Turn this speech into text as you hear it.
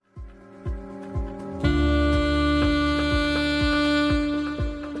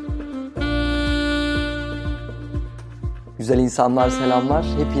Güzel insanlar selamlar.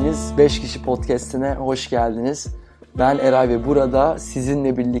 Hepiniz 5 kişi podcast'ine hoş geldiniz. Ben Eray ve burada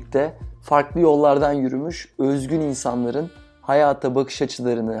sizinle birlikte farklı yollardan yürümüş özgün insanların hayata bakış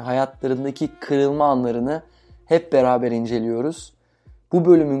açılarını, hayatlarındaki kırılma anlarını hep beraber inceliyoruz. Bu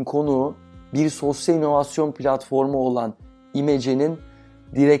bölümün konuğu bir sosyal inovasyon platformu olan İmece'nin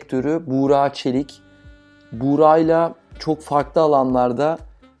direktörü Buğra Çelik. Buğra'yla çok farklı alanlarda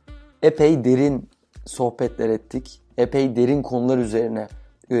epey derin sohbetler ettik. Epey derin konular üzerine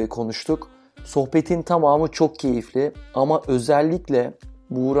konuştuk. Sohbetin tamamı çok keyifli ama özellikle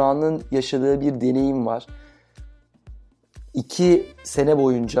Buğra'nın yaşadığı bir deneyim var. 2 sene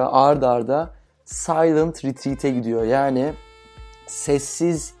boyunca ard arda Silent Retreat'e gidiyor. Yani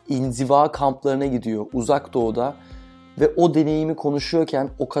sessiz inziva kamplarına gidiyor Uzak Doğu'da. Ve o deneyimi konuşuyorken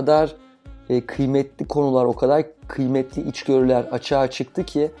o kadar kıymetli konular, o kadar kıymetli içgörüler açığa çıktı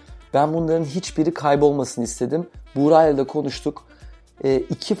ki ben bunların hiçbiri kaybolmasını istedim. Buğra'yla da konuştuk.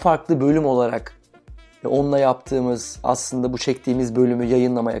 2 farklı bölüm olarak onunla yaptığımız, aslında bu çektiğimiz bölümü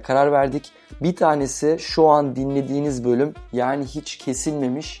yayınlamaya karar verdik. Bir tanesi şu an dinlediğiniz bölüm, yani hiç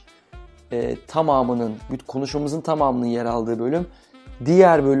kesilmemiş, konuşmamızın tamamının yer aldığı bölüm.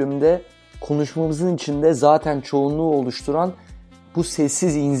 Diğer bölümde konuşmamızın içinde zaten çoğunluğu oluşturan bu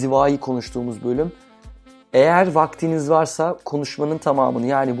sessiz inzivayı konuştuğumuz bölüm. Eğer vaktiniz varsa konuşmanın tamamını,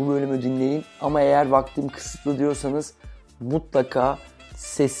 yani bu bölümü dinleyin, ama eğer vaktim kısıtlı diyorsanız mutlaka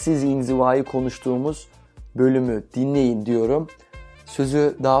sessiz inzivayı konuştuğumuz bölümü dinleyin diyorum.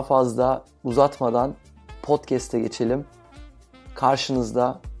 Sözü daha fazla uzatmadan podcast'e geçelim.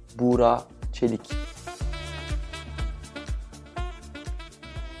 Karşınızda Buğra Çelik.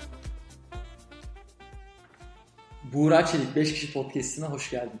 Buğra Çelik 5 kişi podcast'ine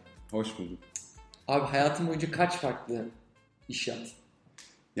hoş geldin. Hoş bulduk. Abi hayatın boyunca kaç farklı iş yaptın?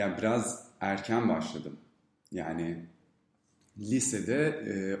 Yani biraz erken başladım. Yani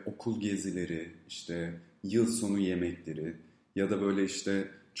lisede okul gezileri, işte yıl sonu yemekleri ya da böyle işte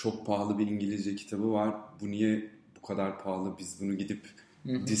çok pahalı bir İngilizce kitabı var. Bu niye bu kadar pahalı? Biz bunu gidip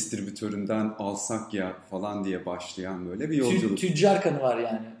distribütöründen alsak ya falan diye başlayan böyle bir yolculuk. Tüccar kanı var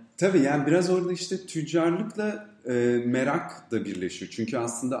yani. Tabii yani biraz orada işte tüccarlıkla merak da birleşiyor. Çünkü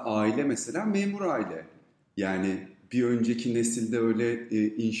aslında aile mesela memur aile. Yani bir önceki nesilde öyle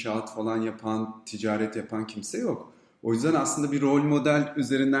inşaat falan yapan, ticaret yapan kimse yok. O yüzden aslında bir rol model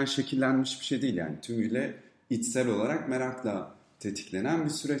üzerinden şekillenmiş bir şey değil yani. Tümüyle içsel olarak merakla tetiklenen bir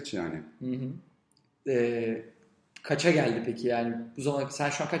süreç yani. Kaça geldi peki yani? Bu zamana sen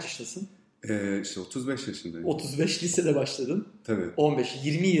şu an kaç yaşındasın? İşte 35 yaşındayım. 35 lisede başladın. Tabii. 15,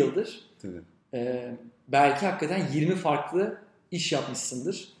 20 yıldır. Tabii. Belki hakikaten 20 farklı iş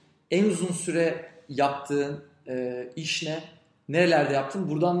yapmışsındır. En uzun süre yaptığın iş ne? Nerelerde yaptın?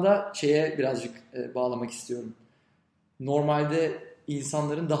 Buradan da birazcık bağlamak istiyorum. Normalde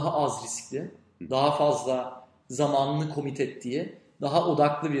insanların daha az riskli, daha fazla zamanını komit ettiği, daha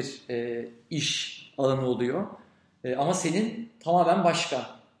odaklı bir iş alanı oluyor. Ama senin tamamen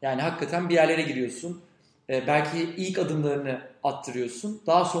başka. Yani hakikaten bir yerlere giriyorsun. Belki ilk adımlarını attırıyorsun.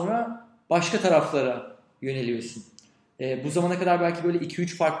 Daha sonra başka taraflara yöneliyorsun. Bu zamana kadar belki böyle 2-3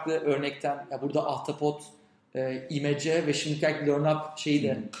 farklı örnekten, ya burada Ahtapot, İmece ve şimdi belki Learn Up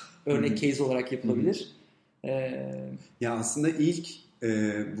de örnek case olarak yapılabilir. Ya aslında ilk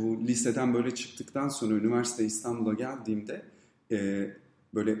bu liseden böyle çıktıktan sonra üniversite İstanbul'a geldiğimde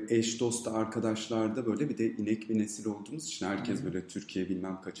böyle eş dost arkadaşlarda böyle bir de inek bir nesil olduğumuz için herkes böyle Türkiye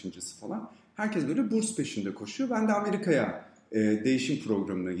bilmem kaçıncısı falan. Herkes böyle burs peşinde koşuyor. Ben de Amerika'ya değişim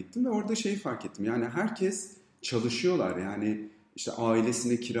programına gittim ve orada fark ettim. Yani herkes çalışıyorlar. Yani işte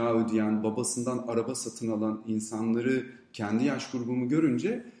ailesine kira ödeyen, babasından araba satın alan insanları kendi yaş grubumu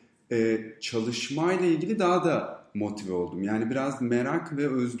görünce çalışmayla ilgili daha da motive oldum. Yani biraz merak ve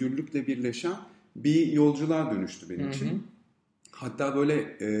özgürlükle birleşen bir yolculuğa dönüştü benim için. Hatta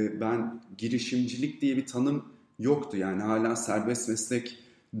böyle ben girişimcilik diye bir tanım yoktu. Yani hala serbest meslek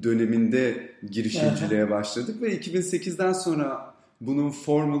döneminde girişimciliğe başladık ve 2008'den sonra bunun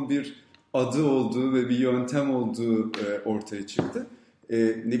formal bir adı olduğu ve bir yöntem olduğu ortaya çıktı.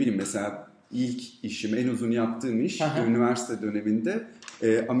 Ne bileyim mesela ilk işim, en uzun yaptığım iş üniversite döneminde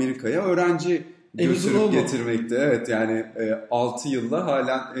Amerika'ya öğrenci götürüp getirmekti. Evet yani 6 yılla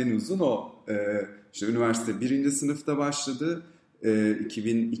halen en uzun o. İşte üniversite 1. sınıfta başladı.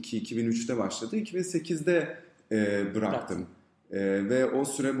 2002-2003'te başladı. 2008'de bıraktım. Ve o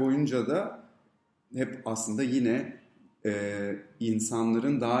süre boyunca da hep aslında yine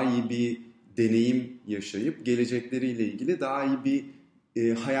insanların daha iyi bir deneyim yaşayıp gelecekleriyle ilgili daha iyi bir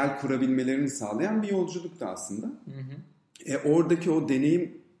hayal kurabilmelerini sağlayan bir yolculuktu aslında. Oradaki o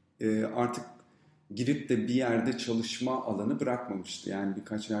deneyim artık girip de bir yerde çalışma alanı bırakmamıştı. Yani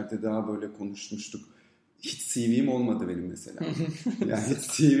birkaç yerde daha böyle konuşmuştuk. Hiç CV'm olmadı benim mesela. Yani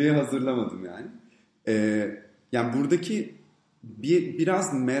hiç CV hazırlamadım yani. Yani buradaki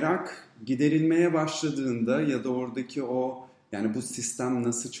biraz merak giderilmeye başladığında ya da oradaki o yani bu sistem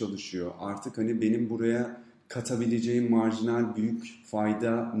nasıl çalışıyor? Artık hani benim buraya katabileceğim marjinal büyük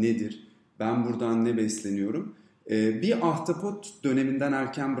fayda nedir? Ben buradan ne besleniyorum? Bir ahtapot döneminden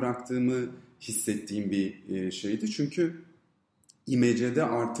erken bıraktığımı hissettiğim bir şeydi. Çünkü İmece'de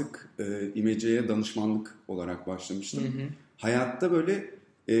artık İmece'ye danışmanlık olarak başlamıştım. Hı hı. Hayatta böyle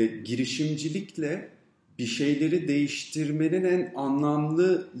girişimcilikle bir şeyleri değiştirmenin en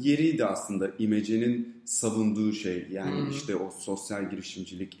anlamlı yeriydi aslında İmece'nin savunduğu şey. Yani işte o sosyal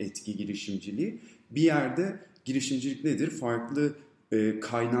girişimcilik, etki girişimciliği. Bir yerde girişimcilik nedir? Farklı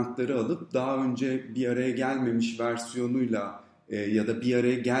kaynakları alıp daha önce bir araya gelmemiş versiyonuyla ya da bir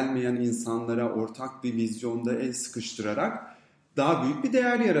araya gelmeyen insanlara ortak bir vizyonda el sıkıştırarak daha büyük bir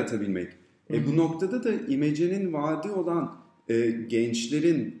değer yaratabilmek. Bu noktada da İmece'nin vaadi olan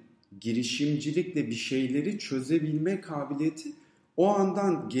gençlerin girişimcilikle bir şeyleri çözebilme kabiliyeti o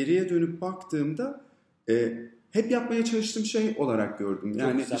andan geriye dönüp baktığımda hep yapmaya çalıştığım şey olarak gördüm.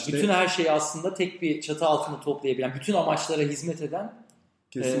 Yani işte, bütün her şeyi aslında tek bir çatı altında toplayabilen, bütün amaçlara hizmet eden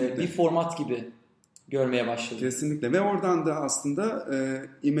bir format gibi görmeye başladım. Kesinlikle ve oradan da aslında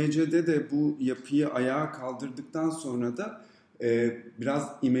İmece'de de bu yapıyı ayağa kaldırdıktan sonra da biraz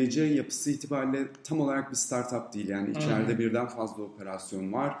İmece yapısı itibariyle tam olarak bir startup değil. Yani içeride birden fazla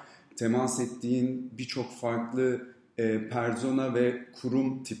operasyon var. Temas ettiğin birçok farklı persona ve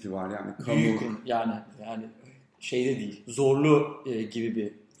kurum tipi var. Yani kamu. Büyük kurum yani şeyde değil. Zorlu gibi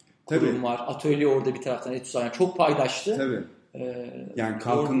bir kurum var. Atölye orada bir taraftan. Yani çok paydaşlı. Tabii. Yani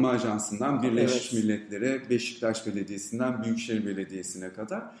Kalkınma Ajansı'ndan Birleşmiş Milletler'e, Beşiktaş Belediyesi'nden Büyükşehir Belediyesi'ne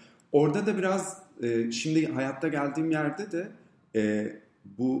kadar. Orada da biraz şimdi hayatta geldiğim yerde de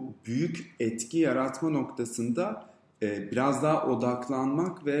bu büyük etki yaratma noktasında biraz daha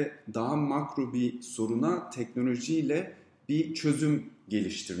odaklanmak ve daha makro bir soruna teknolojiyle bir çözüm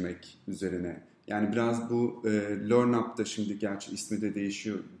geliştirmek üzerine. Yani biraz bu LearnUp'da şimdi gerçi ismi de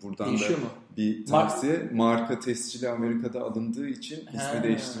değişiyor. Buradan değişiyor da mu? Bir tavsiye. Marka tescili Amerika'da alındığı için ismi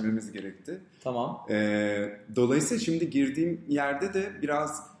değiştirmemiz gerekti. Tamam. Dolayısıyla şimdi girdiğim yerde de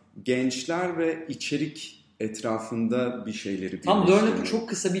biraz gençler ve içerik etrafında bir şeyleri Tam LearnUp'ı çok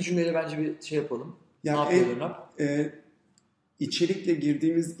kısa bir cümleyle bence bir şey yapalım. Yani ne yapıyor LearnUp? İçerikle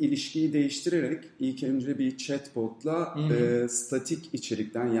girdiğimiz ilişkiyi değiştirerek ilk önce bir chatbotla statik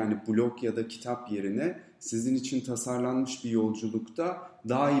içerikten yani blog ya da kitap yerine sizin için tasarlanmış bir yolculukta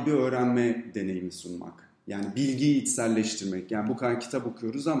daha iyi bir öğrenme deneyimi sunmak. Yani bilgiyi içselleştirmek. Yani bu kadar kitap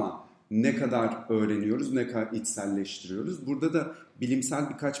okuyoruz ama ne kadar öğreniyoruz, ne kadar içselleştiriyoruz. Burada da bilimsel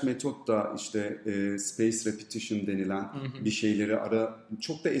birkaç metot da işte space repetition denilen bir şeyleri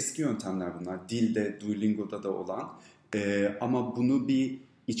çok da eski yöntemler bunlar. Dilde, Duolingo'da da olan. Ama bunu bir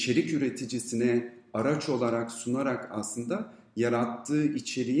içerik üreticisine araç olarak sunarak aslında yarattığı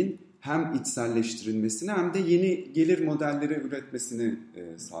içeriğin hem içselleştirilmesini hem de yeni gelir modelleri üretmesini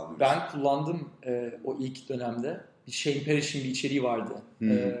sağlıyor. Ben kullandım o ilk dönemde. Shane Parrish'in bir içeriği vardı.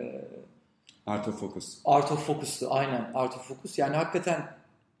 Art of Focus. Art of Focus'tu aynen. Art of Focus. Yani hakikaten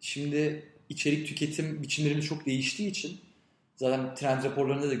şimdi içerik tüketim biçimlerimiz çok değiştiği için zaten trend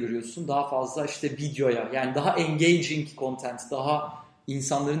raporlarında da görüyorsun. Daha fazla işte videoya yani daha engaging content, daha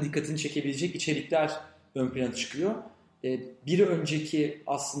insanların dikkatini çekebilecek içerikler ön plana çıkıyor. Bir önceki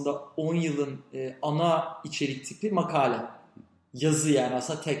aslında 10 yılın ana içerik tipi makale. Yazı yani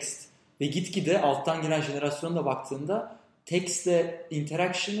aslında text. Ve gitgide alttan gelen jenerasyona da baktığında textle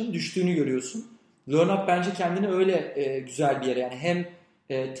interaction'ın düştüğünü görüyorsun. LearnUp bence kendini öyle güzel bir yere yani hem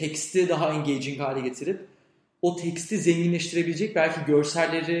text'i daha engaging hale getirip o teksti zenginleştirebilecek belki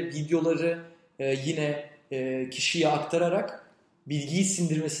görselleri, videoları yine kişiye aktararak bilgiyi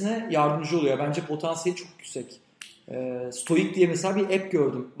sindirmesine yardımcı oluyor. Bence potansiyeli çok yüksek. Stoic diye mesela bir app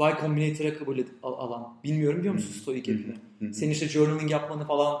gördüm. Y Combinator'a kabul alan. Bilmiyorum biliyor musun Stoic app'ini? Senin işte journaling yapmanı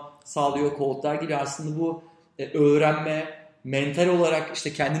falan sağlıyor. Kodlar gibi aslında bu öğrenme, mental olarak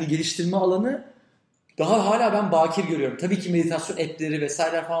işte kendini geliştirme alanı daha hala ben bakir görüyorum. Tabii ki meditasyon app'leri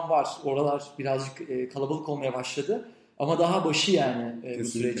vesaire falan var. Oralar birazcık kalabalık olmaya başladı. Ama daha başı yani bu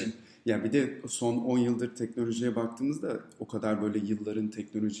sürecin. Ya bir de son 10 yıldır teknolojiye baktığımızda o kadar böyle yılların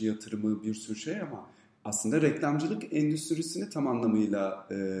teknoloji yatırımı bir sürü şey ama aslında reklamcılık endüstrisini tam anlamıyla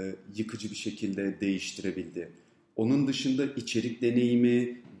yıkıcı bir şekilde değiştirebildi. Onun dışında içerik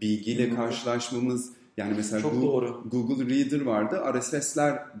deneyimi, bilgiyle karşılaşmamız yani mesela Google Reader vardı,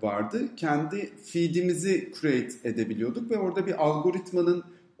 RSS'ler vardı. Kendi feed'imizi create edebiliyorduk ve orada bir algoritmanın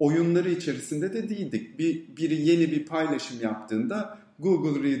oyunları içerisinde de değildik. Biri yeni bir paylaşım yaptığında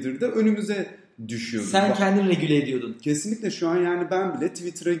Google Reader'da önümüze düşüyordu. Sen kendini regüle ediyordun. Kesinlikle şu an yani ben bile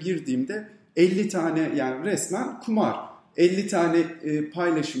Twitter'a girdiğimde 50 tane yani resmen kumar. 50 tane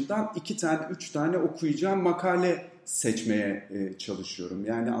paylaşımdan 2 tane 3 tane okuyacağım makale seçmeye çalışıyorum.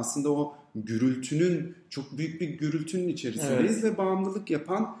 Yani aslında o gürültünün, çok büyük bir gürültünün içerisindeyiz ve bağımlılık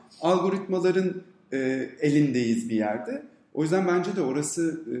yapan algoritmaların elindeyiz bir yerde. O yüzden bence de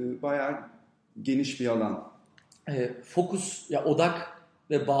orası bayağı geniş bir alan. Fokus, ya odak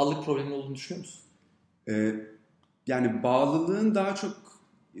ve bağlılık problemi olduğunu düşünüyor musun? Yani bağlılığın daha çok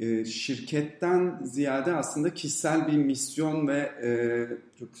şirketten ziyade aslında kişisel bir misyon ve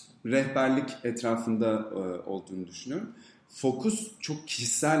rehberlik etrafında olduğunu düşünüyorum. Fokus çok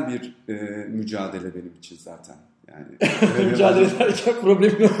kişisel bir mücadele benim için zaten. Yani mücadele ederken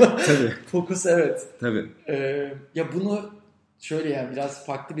problemin yok. Tabii. Fokus evet. Tabii. Ya bunu şöyle yani biraz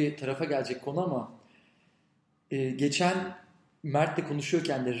farklı bir tarafa gelecek konu ama geçen Mert'le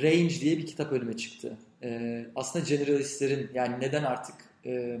konuşuyorken de Range diye bir kitap önüme çıktı. Aslında generalistlerin yani neden artık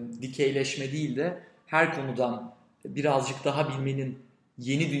dikeyleşme değil de her konudan birazcık daha bilmenin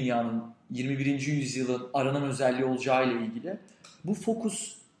yeni dünyanın 21. yüzyılın aranan özelliği olacağıyla ilgili. Bu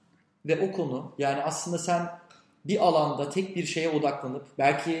fokus ve o konu yani aslında sen bir alanda tek bir şeye odaklanıp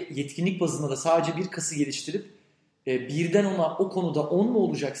belki yetkinlik bazında da sadece bir kası geliştirip birden ona o konuda 10 mu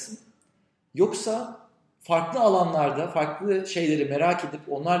olacaksın? Yoksa farklı alanlarda farklı şeyleri merak edip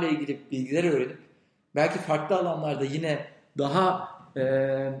onlarla ilgili bilgiler öğrenip belki farklı alanlarda yine daha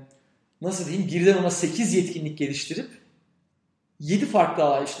nasıl diyeyim birden ona 8 yetkinlik geliştirip 7 farklı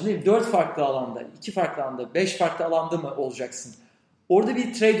alan işte değil mi? 4 farklı alanda, 2 farklı alanda, 5 farklı alanda mı olacaksın? Orada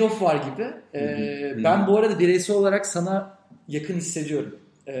bir trade-off var gibi. Ben bu arada bireysel olarak sana yakın hissediyorum.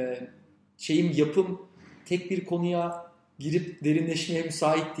 Yapım tek bir konuya girip derinleşmeye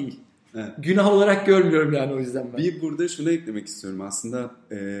müsait değil. Evet. Günah olarak görmüyorum yani o yüzden ben. Bir burada şunu eklemek istiyorum. Aslında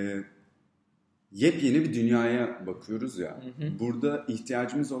yepyeni bir dünyaya bakıyoruz ya. Burada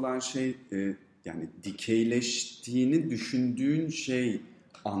ihtiyacımız olan şey yani dikeyleştiğini düşündüğün şey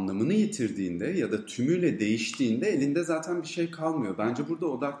anlamını yitirdiğinde ya da tümüyle değiştiğinde elinde zaten bir şey kalmıyor. Bence burada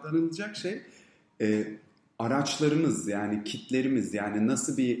odaklanılacak şey araçlarımız yani kitlerimiz yani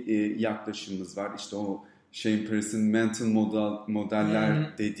nasıl bir yaklaşımımız var. İşte o Shane Pearson'ın mental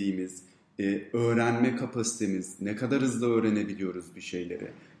modeller dediğimiz öğrenme kapasitemiz, ne kadar hızlı öğrenebiliyoruz bir şeyleri.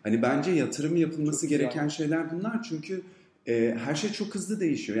 Hani bence yatırım yapılması gereken şeyler bunlar çünkü her şey çok hızlı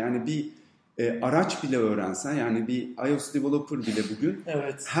değişiyor. Yani bir araç bile öğrensen yani bir iOS developer bile bugün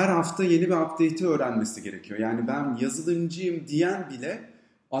her hafta yeni bir update'i öğrenmesi gerekiyor. Yani ben yazılımcıyım diyen bile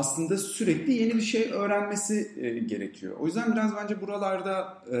aslında sürekli yeni bir şey öğrenmesi gerekiyor. O yüzden biraz bence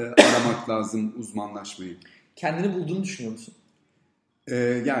buralarda aramak lazım uzmanlaşmayı. Kendini bulduğunu düşünüyor musun?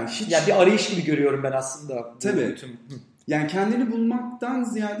 Yani hiç... Ya bir arayış gibi görüyorum ben aslında. Tabii. Yani kendini bulmaktan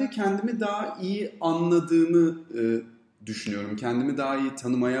ziyade kendimi daha iyi anladığımı düşünüyorum. Kendimi daha iyi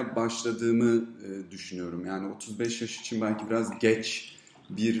tanımaya başladığımı düşünüyorum. Yani 35 yaş için belki biraz geç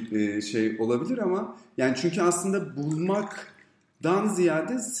bir şey olabilir ama yani çünkü aslında bulmaktan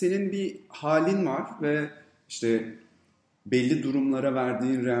ziyade senin bir halin var ve işte belli durumlara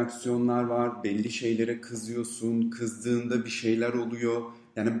verdiğin reaksiyonlar var. Belli şeylere kızıyorsun. Kızdığında bir şeyler oluyor.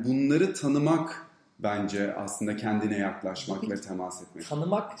 Yani bunları tanımak bence aslında kendine yaklaşmak ve temas etmek.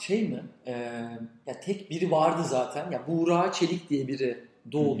 Tanımak şey mi? Ya tek biri vardı zaten. Ya Buğra Çelik diye biri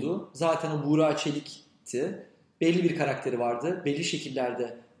doğdu. Zaten o Buğra Çelik'ti. Belli bir karakteri vardı. Belli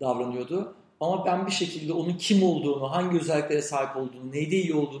şekillerde davranıyordu. Ama ben bir şekilde onun kim olduğunu, hangi özelliklere sahip olduğunu, neyde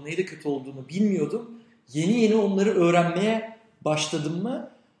iyi olduğunu, neyde kötü olduğunu bilmiyordum. Yeni onları öğrenmeye başladım mı?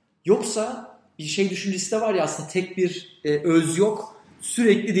 Yoksa bir şey düşüncesi de var ya aslında tek bir öz yok.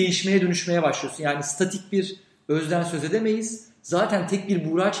 Sürekli değişmeye dönüşmeye başlıyorsun. Yani statik bir özden söz edemeyiz. Zaten tek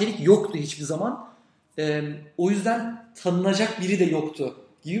bir Buğra Çelik yoktu hiçbir zaman. O yüzden tanınacak biri de yoktu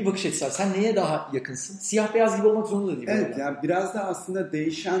gibi bir bakış açısı var. Sen neye daha yakınsın? Siyah beyaz gibi olmak zorunda değil. Evet yani biraz da aslında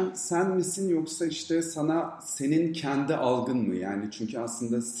değişen sen misin yoksa işte senin kendi algın mı? Yani çünkü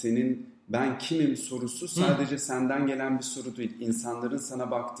aslında senin ben kimim sorusu sadece senden gelen bir soru değil. İnsanların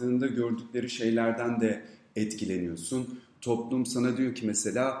sana baktığında gördükleri şeylerden de etkileniyorsun. Toplum sana diyor ki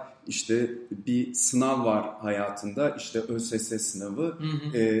mesela işte bir sınav var hayatında işte ÖSS sınavı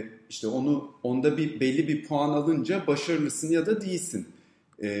işte onda belli bir puan alınca başarılısın ya da değilsin.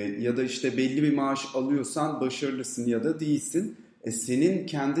 Ya da işte belli bir maaş alıyorsan başarılısın ya da değilsin. Senin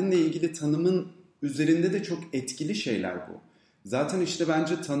kendinle ilgili tanımın üzerinde de çok etkili şeyler bu. Zaten işte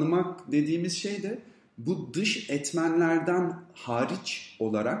bence tanımak dediğimiz şey de bu dış etmenlerden hariç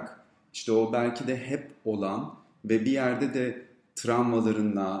olarak işte o belki de hep olan ve bir yerde de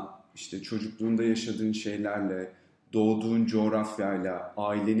travmalarınla, işte çocukluğunda yaşadığın şeylerle, doğduğun coğrafyayla,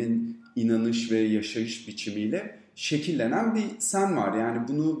 ailenin inanış ve yaşayış biçimiyle şekillenen bir sen var. Yani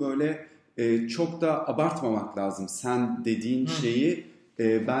bunu böyle çok da abartmamak lazım. Sen dediğin şeyi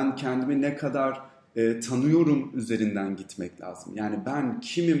ben kendimi ne kadar tanıyorum üzerinden gitmek lazım. Yani ben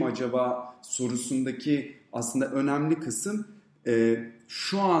kimim acaba sorusundaki aslında önemli kısım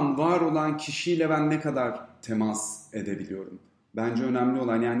şu an var olan kişiyle ben ne kadar temas edebiliyorum. Bence önemli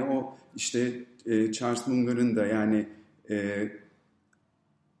olan yani o işte Charles Munger'ın da yani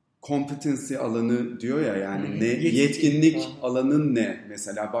competency alanı diyor ya yani ne yetkinlik alanın ne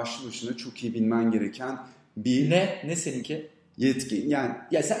mesela başlı başına çok iyi bilmen gereken bir ne seninki? Yetkin yani.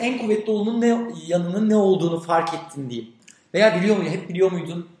 Ya sen en kuvvetli olanın yanının ne olduğunu fark ettin diyeyim. Veya hep biliyor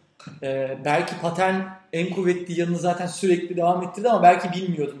muydun? Belki patern en kuvvetli yanını zaten sürekli devam ettirdi ama belki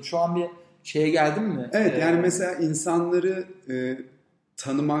bilmiyordun. Şu an bir şeye geldin mi? Evet yani mesela insanları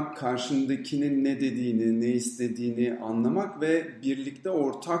tanımak, karşındakinin ne dediğini, ne istediğini anlamak ve birlikte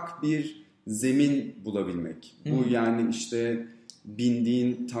ortak bir zemin bulabilmek. Bu yani işte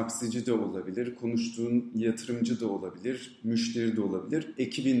bindiğin taksici de olabilir, konuştuğun yatırımcı da olabilir, müşteri de olabilir,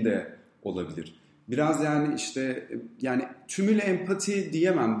 ekibin de olabilir. Biraz yani işte yani tümüyle empati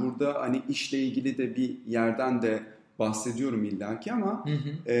diyemem. Burada hani işle ilgili de bir yerden de bahsediyorum illaki ama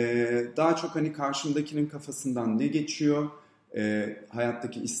daha çok hani karşımdakinin kafasından ne geçiyor,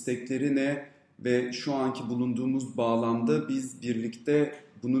 hayattaki istekleri ne ve şu anki bulunduğumuz bağlamda biz birlikte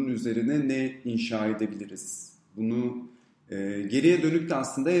bunun üzerine ne inşa edebiliriz? Bunu geriye dönük de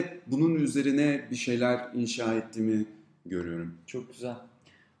aslında hep bunun üzerine bir şeyler inşa ettiğimi görüyorum. Çok güzel.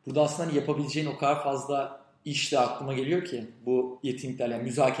 Burada aslında hani yapabileceğin o kadar fazla iş de aklıma geliyor ki bu yeteneklerle yani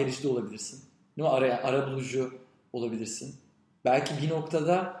müzakereci de olabilirsin. Değil mi? Arabulucu olabilirsin. Belki bir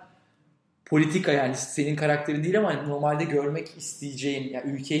noktada politika yani senin karakterin değil ama normalde görmek isteyeceğin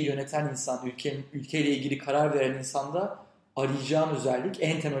yani ülkeyi yöneten insan, ülkeyle ilgili karar veren insanda arayacağın özellik,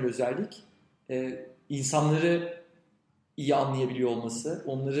 en temel özellik insanları iyi anlayabiliyor olması,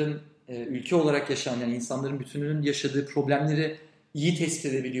 onların ülke olarak yaşayan yani insanların bütününün yaşadığı problemleri iyi tespit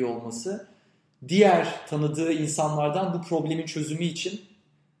edebiliyor olması, diğer tanıdığı insanlardan bu problemin çözümü için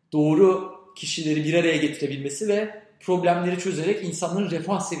doğru kişileri bir araya getirebilmesi ve problemleri çözerek insanların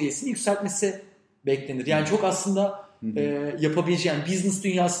refah seviyesini yükseltmesi beklenir. Yani çok aslında yapabileceğin yani business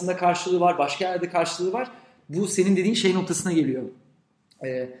dünyasında karşılığı var, başka yerde karşılığı var. Bu senin dediğin şey noktasına geliyor.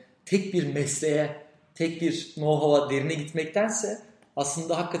 Tek bir mesleğe, tek bir know-how'a derine gitmektense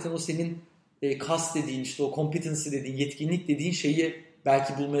aslında hakikaten o senin kas dediğin işte o competency dediğin, yetkinlik dediğin şeyi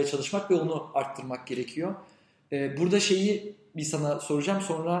belki bulmaya çalışmak ve onu arttırmak gerekiyor. Burada şeyi bir sana soracağım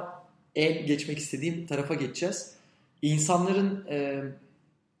sonra geçmek istediğim tarafa geçeceğiz. İnsanların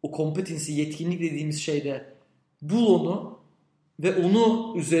o competency, yetkinlik dediğimiz şeyde bul onu ve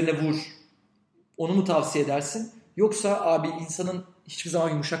onu üzerine vur. Onu mu tavsiye edersin? Yoksa abi insanın hiçbir zaman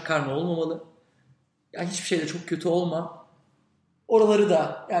yumuşak karnı olmamalı. Yani hiçbir şeyde çok kötü olma. Oraları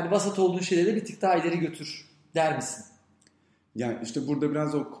da yani vasat olduğun şeyleri de bir tık daha ileri götür der misin? Yani işte burada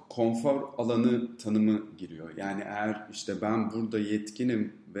biraz o konfor alanı tanımı giriyor. Yani eğer işte ben burada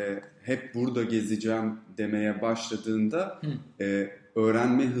yetkinim ve hep burada gezeceğim demeye başladığında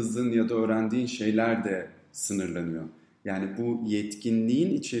öğrenme hızın ya da öğrendiğin şeyler de sınırlanıyor. Yani bu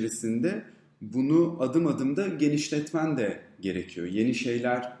yetkinliğin içerisinde bunu adım adım da genişletmen de gerekiyor. Yeni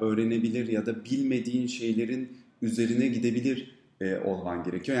şeyler öğrenebilir ya da bilmediğin şeylerin üzerine gidebilir olman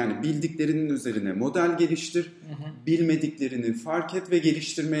gerekiyor. Yani bildiklerinin üzerine model geliştir, bilmediklerini fark et ve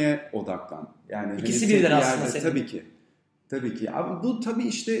geliştirmeye odaklan. Yani İkisi birden aslında senin. Tabii ki. Abi bu tabii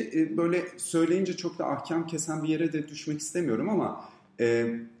işte böyle söyleyince çok da ahkam kesen bir yere de düşmek istemiyorum ama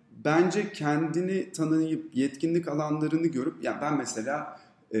bence kendini tanıyıp yetkinlik alanlarını görüp yani ben mesela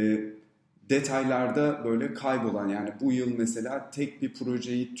detaylarda böyle kaybolan yani bu yıl mesela tek bir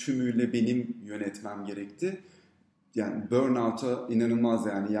projeyi tümüyle benim yönetmem gerekti. Yani burnout'a inanılmaz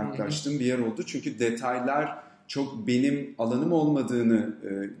yani yaklaştığım bir yer oldu. Çünkü detaylar çok benim alanım olmadığını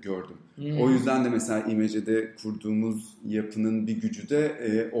gördüm. O yüzden de mesela İmece'de kurduğumuz yapının bir gücü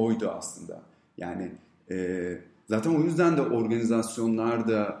de oydu aslında. Yani zaten o yüzden de organizasyonlar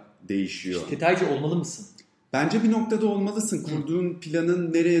da değişiyor. İşte detaycı olmalı mısın? Bence bir noktada olmalısın. Kurduğun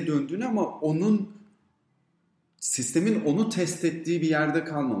planın nereye döndüğünü ama sistemin onu test ettiği bir yerde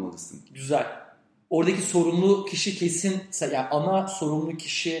kalmamalısın. Güzel. Oradaki sorumlu kişi kesin, yani ana sorumlu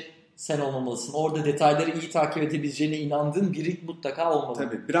kişi sen olmamalısın. Orada detayları iyi takip edebileceğine inandığın biri mutlaka olmalı.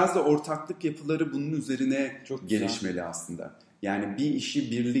 Tabii. Biraz da ortaklık yapıları bunun üzerine çok gelişmeli aslında. Yani bir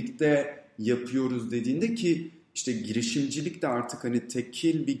işi birlikte yapıyoruz dediğinde ki işte girişimcilik de artık hani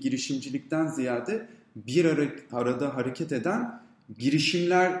tekil bir girişimcilikten ziyade bir arada hareket eden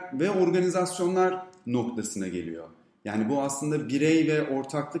girişimler ve organizasyonlar noktasına geliyor. Yani bu aslında birey ve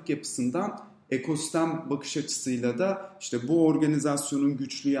ortaklık yapısından ekosistem bakış açısıyla da işte bu organizasyonun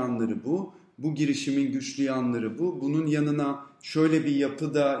güçlü yanları bu girişimin güçlü yanları bunun yanına şöyle bir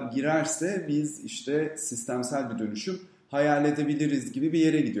yapı da girerse biz işte sistemsel bir dönüşüm hayal edebiliriz gibi bir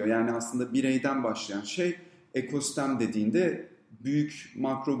yere gidiyor. Yani aslında bireyden başlayan şey ekosistem dediğinde büyük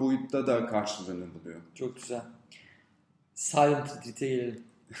makro boyutta da karşılığını buluyor. Çok güzel. Silent Retreat'e gelelim.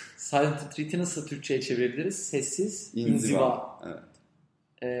 Silent Retreat'i nasıl Türkçe'ye çevirebiliriz? Sessiz inziva.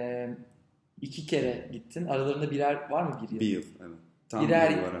 Evet. 2 kere gittin. Aralarında birer var mı bir yıl? Bir yıl,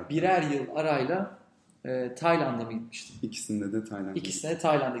 evet. Birer yıl arayla Tayland'a mı gitmiştin? İkisinde de Tayland'a gittin. İkisine de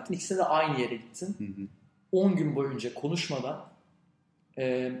Tayland'a gittin. İkisine de aynı yere gittin. 10 gün boyunca konuşmadan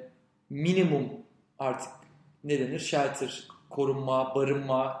minimum artık ne denir? Shelter, korunma,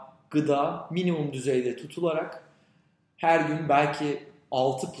 barınma, gıda minimum düzeyde tutularak her gün belki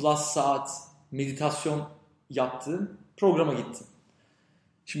 6+ saat meditasyon yaptığın programa gittin.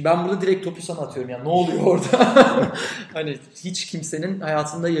 Şimdi ben burada direkt topu sana atıyorum. Yani ne oluyor orada? Hani hiç kimsenin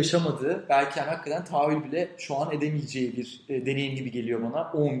hayatında yaşamadığı, belki yani hakikaten tahayyül bile şu an edemeyeceği bir deneyim gibi geliyor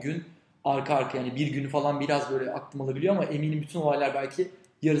bana. 10 gün arka arka, yani bir günü falan biraz böyle aklım alabiliyor ama eminim bütün olaylar belki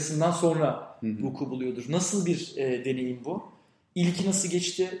yarısından sonra vuku buluyordur. Nasıl bir deneyim bu? İlki nasıl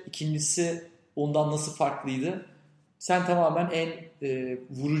geçti? İkincisi ondan nasıl farklıydı? Sen tamamen en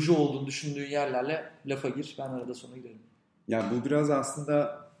vurucu olduğunu düşündüğün yerlerle lafa gir. Ben arada sonra giderim. Ya bu biraz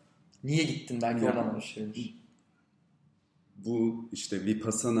aslında... Niye gittin belki oradan başlayabilir. Bu işte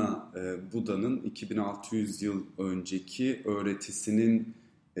Vipassana Buda'nın 2600 yıl önceki öğretisinin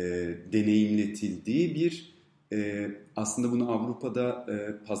deneyimletildiği bir aslında bunu Avrupa'da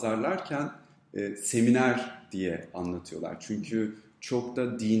pazarlarken seminer diye anlatıyorlar. Çünkü çok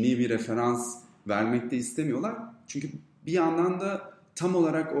da dini bir referans vermek de istemiyorlar. Çünkü bir yandan da tam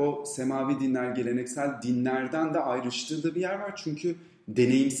olarak o semavi dinler, geleneksel dinlerden de ayrıştığı da bir yer var. Çünkü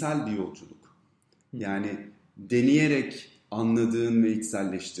deneyimsel bir yolculuk. Yani deneyerek anladığın ve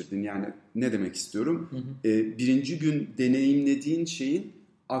içselleştirdiğin. Yani ne demek istiyorum? Birinci gün deneyimlediğin şeyin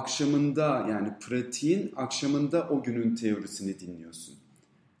akşamında, yani pratiğin akşamında o günün teorisini dinliyorsun.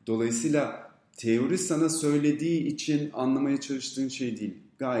 Dolayısıyla teori sana söylediği için anlamaya çalıştığın şey değil.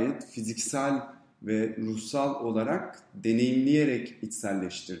 Gayet fiziksel ve ruhsal olarak deneyimleyerek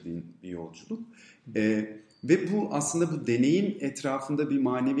içselleştirdiğin bir yolculuk. Ve bu aslında bu deneyim etrafında bir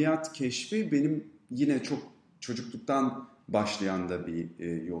maneviyat keşfi benim yine çok çocukluktan başlayan da bir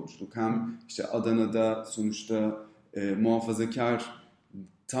yolculuk. Hem işte Adana'da sonuçta muhafazakar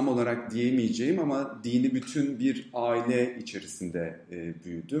tam olarak diyemeyeceğim ama dini bütün bir aile içerisinde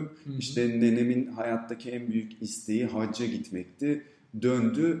büyüdüm. İşte nenemin hayattaki en büyük isteği hacca gitmekti.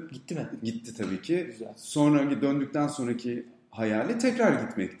 Döndü. Gitti mi? Gitti tabii ki. Güzel. Sonra döndükten sonraki hayali tekrar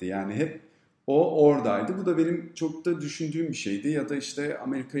gitmekti. Yani hep o oradaydı. Bu da benim çok da düşündüğüm bir şeydi. Ya da işte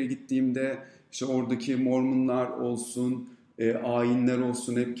Amerika'ya gittiğimde işte oradaki Mormonlar olsun, ayinler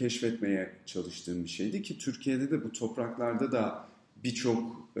olsun hep keşfetmeye çalıştığım bir şeydi ki Türkiye'de de bu topraklarda da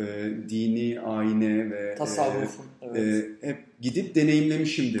birçok dini ayine ve tasavvufun hep gidip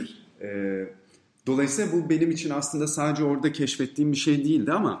deneyimlemişimdir. Dolayısıyla bu benim için aslında sadece orada keşfettiğim bir şey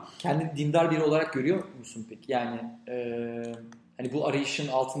değildi ama... Kendini dindar biri olarak görüyor musun peki? Yani hani bu arayışın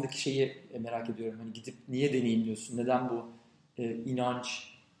altındaki şeyi merak ediyorum. Hani gidip niye deneyimliyorsun? Neden bu inanç,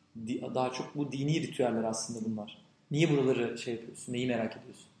 daha çok bu dini ritüeller aslında bunlar? Niye buraları şey yapıyorsun? Neyi merak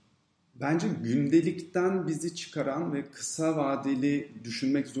ediyorsun? Bence gündelikten bizi çıkaran ve kısa vadeli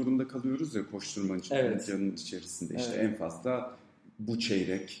düşünmek zorunda kalıyoruz ya koşturmacanın içerisinde. İşte en fazla bu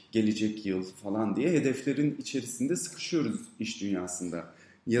çeyrek, gelecek yıl falan diye hedeflerin içerisinde sıkışıyoruz iş dünyasında.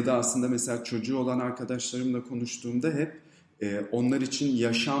 Ya da aslında mesela çocuğu olan arkadaşlarımla konuştuğumda hep onlar için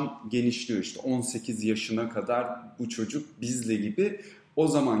yaşam genişliyor. İşte 18 yaşına kadar bu çocuk bizle gibi o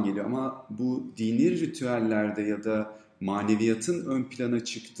zaman geliyor. Ama bu dini ritüellerde ya da maneviyatın ön plana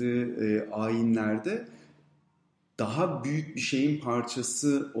çıktığı ayinlerde daha büyük bir şeyin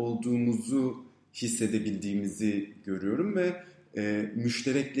parçası olduğumuzu hissedebildiğimizi görüyorum ve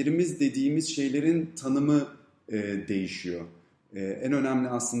müştereklerimiz dediğimiz şeylerin tanımı değişiyor. En önemli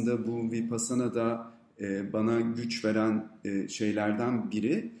aslında bu Vipassana'da bana güç veren şeylerden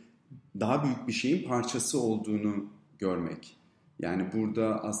biri daha büyük bir şeyin parçası olduğunu görmek. Yani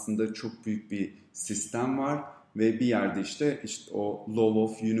burada aslında çok büyük bir sistem var ve bir yerde işte o Law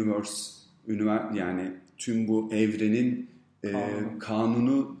of Universe yani tüm bu evrenin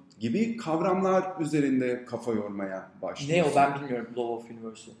kanunu gibi kavramlar üzerinde kafa yormaya başlıyorsun. Ne o, ben bilmiyorum Law of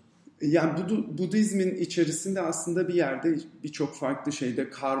Universe'ı. Yani Budizmin içerisinde aslında bir yerde birçok farklı şeyde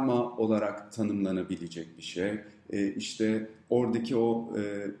karma olarak tanımlanabilecek bir şey. İşte oradaki o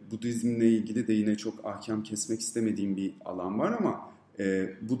Budizmle ilgili de yine çok ahkam kesmek istemediğim bir alan var ama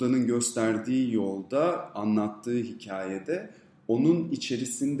Buda'nın gösterdiği yolda, anlattığı hikayede onun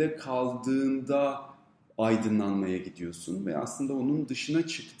içerisinde kaldığında aydınlanmaya gidiyorsun ve aslında onun dışına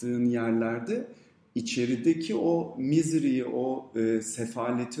çıktığın yerlerde içerideki o misery'yi, o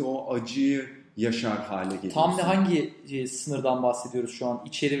sefaleti, o acıyı yaşar hale geliyorsun. Tam da hangi sınırdan bahsediyoruz şu an?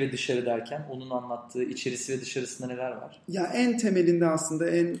 İçeri ve dışarı derken onun anlattığı içerisi ve dışarısında neler var? Ya en temelinde aslında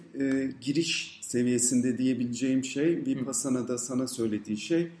en giriş seviyesinde diyebileceğim şey, Vipassana'da sana söylediği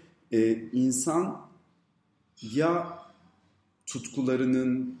şey, insan ya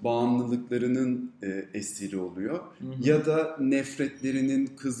tutkularının, bağımlılıklarının esiri oluyor. Ya da nefretlerinin,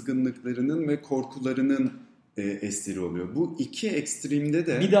 kızgınlıklarının ve korkularının esiri oluyor. Bu iki ekstremde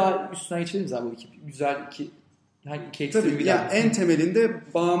de... Bir daha üstüne geçelim mi abi? Güzel iki ekstrem. Tabii yani en temelinde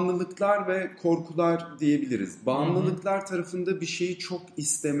bağımlılıklar ve korkular diyebiliriz. Bağımlılıklar tarafında bir şeyi çok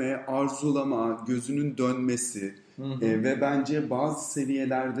isteme, arzulama, gözünün dönmesi ve bence bazı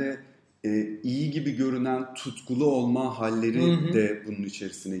seviyelerde iyi gibi görünen tutkulu olma halleri de bunun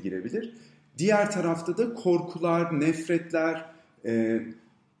içerisine girebilir. Diğer tarafta da korkular, nefretler,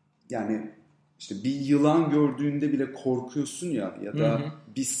 yani işte bir yılan gördüğünde bile korkuyorsun ya da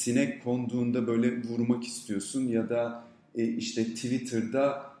bir sinek konduğunda böyle vurmak istiyorsun ya da işte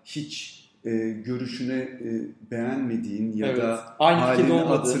Twitter'da hiç görüşüne beğenmediğin ya da halini,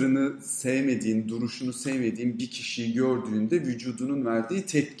 hatırını sevmediğin, duruşunu sevmediğin bir kişiyi gördüğünde vücudunun verdiği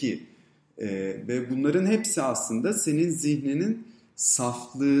tepki. Ve bunların hepsi aslında senin zihninin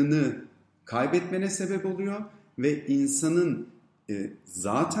saflığını kaybetmene sebep oluyor ve insanın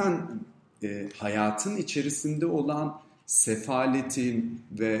zaten hayatın içerisinde olan sefaletin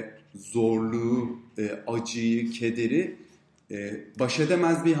ve zorluğu, acıyı, kederi baş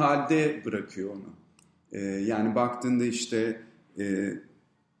edemez bir halde bırakıyor onu. Yani baktığında işte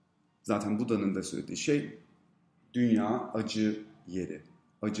zaten Buda'nın da söylediği şey, dünya acı yeri.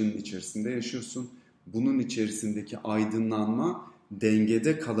 Acının içerisinde yaşıyorsun. Bunun içerisindeki aydınlanma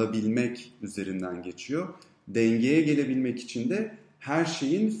dengede kalabilmek üzerinden geçiyor. Dengeye gelebilmek için de her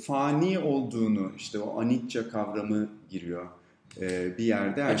şeyin fani olduğunu, işte o anicca kavramı giriyor. Bir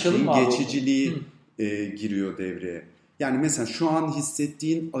yerde her şeyin geçiciliği giriyor devreye. Yani mesela şu an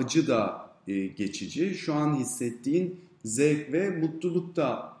hissettiğin acı da geçici. Şu an hissettiğin zevk ve mutluluk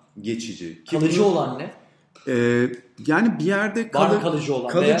da geçici. Kalıcı olan ne? Yani bir yerde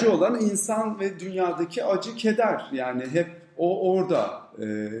kalıcı olan insan ve dünyadaki acı, keder. Yani hep o orada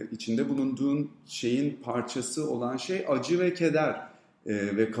içinde bulunduğun şeyin parçası olan şey acı ve keder.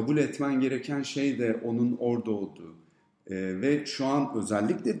 Ve kabul etmen gereken şey de onun orada olduğu. Ve şu an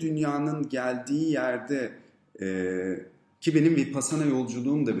özellikle dünyanın geldiği yerde ki benim Vipassana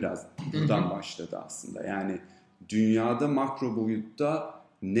yolculuğum da biraz buradan başladı aslında. Yani dünyada makro boyutta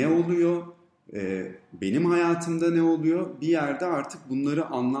ne oluyor? Benim hayatımda ne oluyor? Bir yerde artık bunları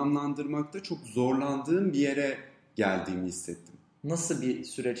anlamlandırmakta çok zorlandığım bir yere geldiğimi hissettim. Nasıl bir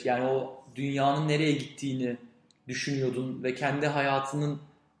süreç? Yani o dünyanın nereye gittiğini düşünüyordun ve kendi hayatının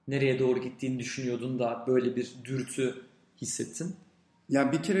nereye doğru gittiğini düşünüyordun da böyle bir dürtü hissettin.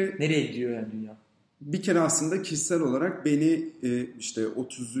 Ya bir kere nereye gidiyor yani dünya? Bir kere aslında kişisel olarak beni işte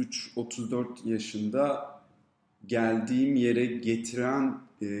 33-34 yaşında geldiğim yere getiren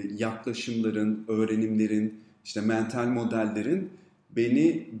yaklaşımların, öğrenimlerin, işte mental modellerin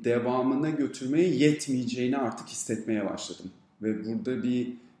beni devamına götürmeye yetmeyeceğini artık hissetmeye başladım. Ve burada bir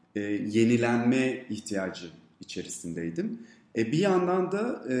yenilenme ihtiyacı içerisindeydim. Bir yandan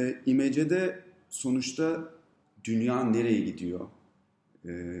da İmece'de sonuçta dünya nereye gidiyor?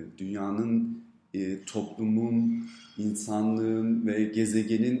 Dünyanın, toplumun, insanlığın ve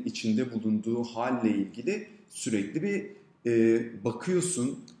gezegenin içinde bulunduğu halle ilgili sürekli bir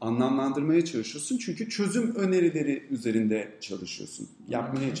bakıyorsun, anlamlandırmaya çalışıyorsun. Çünkü çözüm önerileri üzerinde çalışıyorsun.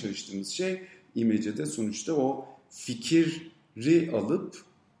 Yapmaya çalıştığımız şey İmece'de sonuçta o fikri alıp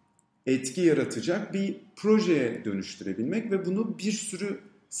etki yaratacak bir projeye dönüştürebilmek ve bunu bir sürü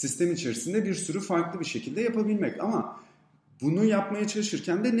sistem içerisinde bir sürü farklı bir şekilde yapabilmek. Ama bunu yapmaya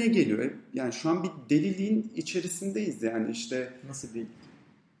çalışırken de ne geliyor? Yani şu an bir deliliğin içerisindeyiz yani işte. Nasıl değil?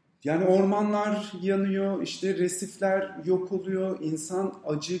 Yani ormanlar yanıyor, işte resifler yok oluyor, insan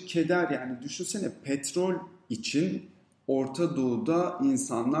acı, keder, yani düşünsene petrol için Orta Doğu'da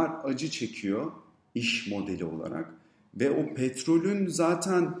insanlar acı çekiyor iş modeli olarak ve o petrolün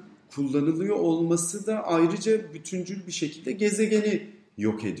zaten kullanılıyor olması da ayrıca bütüncül bir şekilde gezegeni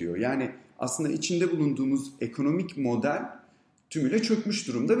yok ediyor. Yani aslında içinde bulunduğumuz ekonomik model tümüyle çökmüş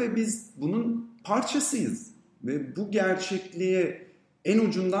durumda ve biz bunun parçasıyız. Ve bu gerçekliğe en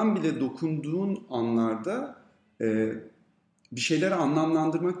ucundan bile dokunduğun anlarda bir şeyleri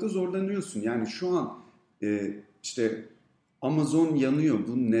anlamlandırmakta zorlanıyorsun. Yani şu an işte Amazon yanıyor.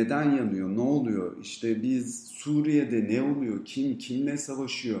 Bu neden yanıyor? Ne oluyor? İşte biz Suriye'de ne oluyor? Kim kimle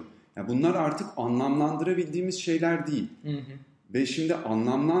savaşıyor? Yani bunlar artık anlamlandırabildiğimiz şeyler değil. Hı hı. Ve şimdi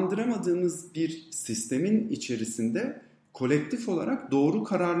anlamlandıramadığımız bir sistemin içerisinde kolektif olarak doğru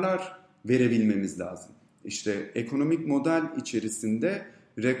kararlar verebilmemiz lazım. İşte ekonomik model içerisinde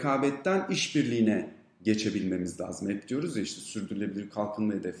rekabetten işbirliğine geçebilmemiz lazım. Hep diyoruz ya işte sürdürülebilir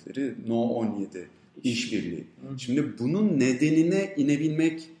kalkınma hedefleri No 17 işbirliği. Şimdi bunun nedenine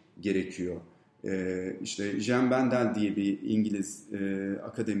inebilmek gerekiyor. İşte Jean Bendel diye bir İngiliz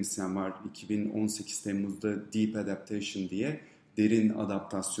akademisyen var. 2018 Temmuz'da Deep Adaptation diye, derin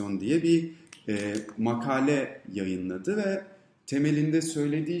adaptasyon diye bir makale yayınladı ve temelinde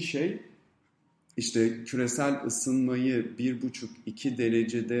söylediği şey işte küresel ısınmayı 1,5-2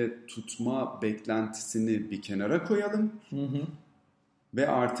 derecede tutma beklentisini bir kenara koyalım. Hı hı. Ve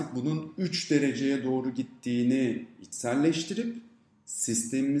artık bunun 3 dereceye doğru gittiğini içselleştirip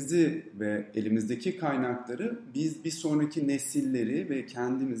sistemimizi ve elimizdeki kaynakları biz bir sonraki nesilleri ve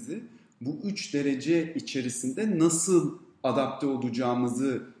kendimizi bu 3 derece içerisinde nasıl adapte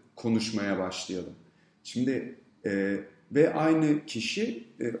olacağımızı konuşmaya başlayalım. Şimdi ve aynı kişi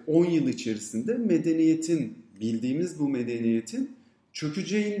 10 yıl içerisinde bildiğimiz bu medeniyetin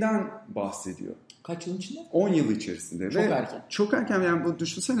çökeceğinden bahsediyor. Kaç yıl içinde? 10 yıl içerisinde. Çok erken. Çok erken, yani bu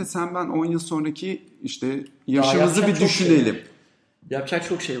düşünsene sen ben 10 yıl sonraki işte yaşımızı bir düşünelim. Yapacak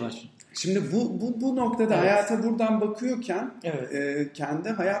çok şey var. Şimdi bu noktada hayata buradan bakıyorken kendi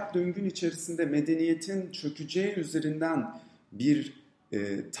hayat döngün içerisinde medeniyetin çökeceği üzerinden bir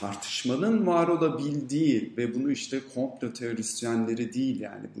tartışmanın var olabildiği ve bunu işte komplo teorisyenleri değil,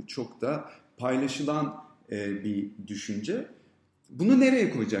 yani bu çok da paylaşılan bir düşünce. Bunu nereye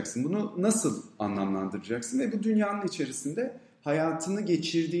koyacaksın? Bunu nasıl anlamlandıracaksın? Ve bu dünyanın içerisinde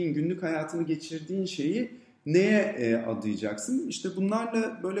günlük hayatını geçirdiğin şeyi neye adayacaksın? İşte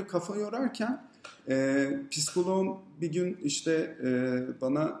bunlarla böyle kafa yorarken psikoloğum bir gün işte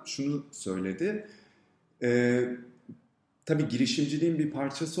bana şunu söyledi. Tabii girişimciliğin bir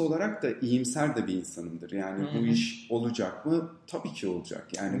parçası olarak da iyimser de bir insanımdır. Yani bu iş olacak mı? Tabii ki olacak.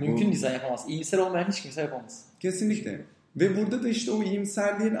 Yani mümkün değil, insan yapamaz. İyimser olmayan hiç kimse yapamaz. Kesinlikle. Ve burada da işte o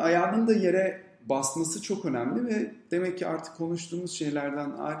iyimserliğin ayağının da yere basması çok önemli ve demek ki artık konuştuğumuz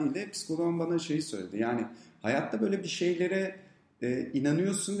şeylerden haliyle psikoloğum bana şeyi söyledi. Yani hayatta böyle bir şeylere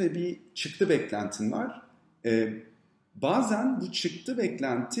inanıyorsun ve bir çıktı beklentin var. Bazen bu çıktı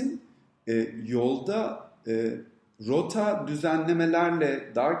beklentin yolda rota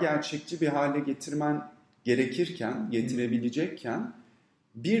düzenlemelerle daha gerçekçi bir hale getirebilecekken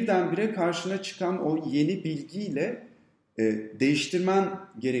birdenbire karşına çıkan o yeni bilgiyle değiştirmen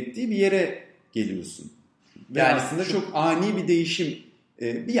gerektiği bir yere geliyorsun. Yani aslında çok ani bir değişim,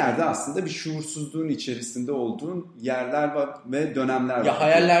 bir yerde aslında bir şuursuzluğun içerisinde olduğun yerler ve dönemler var. Ya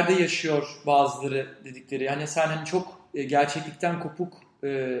hayallerde yaşıyor bazıları dedikleri. Yani sen hani çok gerçeklikten kopuk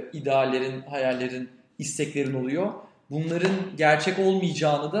ideallerin, hayallerin, isteklerin oluyor. Bunların gerçek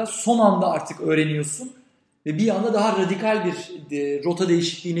olmayacağını da son anda artık öğreniyorsun ve bir anda daha radikal bir rota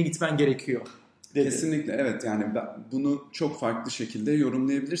değişikliğine gitmen gerekiyor. Dedi. Kesinlikle evet, yani bunu çok farklı şekilde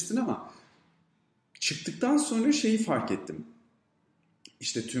yorumlayabilirsin ama çıktıktan sonra şeyi fark ettim.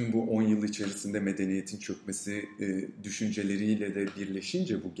 İşte tüm bu 10 yıl içerisinde medeniyetin çökmesi düşünceleriyle de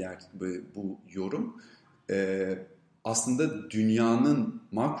birleşince bu yorum aslında dünyanın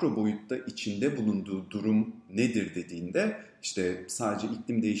makro boyutta içinde bulunduğu durum nedir dediğinde, işte sadece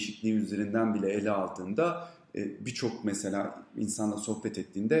iklim değişikliği üzerinden bile ele aldığında birçok mesela insanla sohbet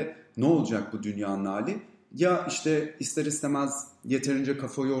ettiğinde ne olacak bu dünyanın hali? Ya işte ister istemez yeterince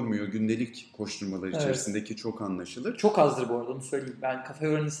kafa yormuyor, gündelik koşturmalar içerisindeki çok anlaşılır. Çok azdır bu arada, onu söyleyeyim. Ben kafa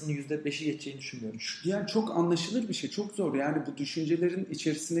yoran insanın %5'i geçeceğini düşünmüyorum. Yani çok anlaşılır bir şey, çok zor. Yani bu düşüncelerin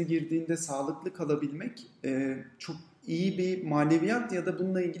içerisine girdiğinde sağlıklı kalabilmek çok iyi bir maneviyat ya da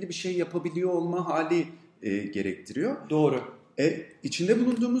bununla ilgili bir şey yapabiliyor olma hali gerektiriyor. Doğru. İçinde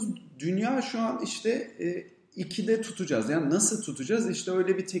bulunduğumuz dünya şu an işte 2'de tutacağız. Yani nasıl tutacağız? İşte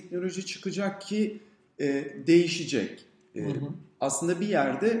öyle bir teknoloji çıkacak ki değişecek. Aslında bir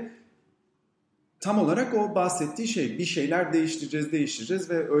yerde tam olarak o bahsettiği şey, bir şeyler değiştireceğiz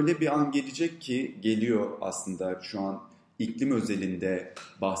ve öyle bir an gelecek ki geliyor aslında şu an iklim özelinde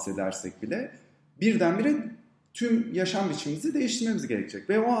bahsedersek bile birdenbire tüm yaşam biçimimizi değiştirmemiz gerekecek.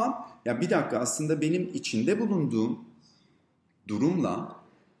 Ve o an ya bir dakika, aslında benim içinde bulunduğum durumla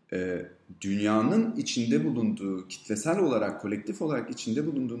dünyanın içinde bulunduğu, kitlesel olarak, kolektif olarak içinde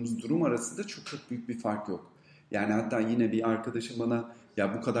bulunduğumuz durum arasında çok çok büyük bir fark yok. Yani hatta yine bir arkadaşım bana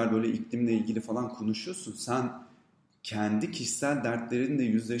ya bu kadar böyle iklimle ilgili falan konuşuyorsun. Sen kendi kişisel dertlerinle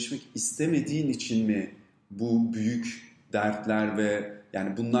yüzleşmek istemediğin için mi bu büyük dertler ve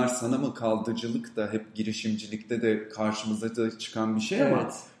yani bunlar sana mı kaldıcılık da hep girişimcilikte de karşımıza da çıkan bir şey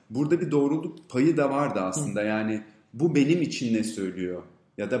ama burada bir doğruluk payı da vardı aslında. Yani bu benim için ne söylüyor?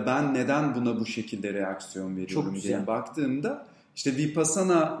 Ya da ben neden buna bu şekilde reaksiyon veriyorum diye baktığımda işte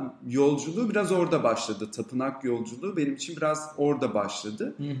Vipassana yolculuğu biraz orada başladı. Tapınak yolculuğu benim için biraz orada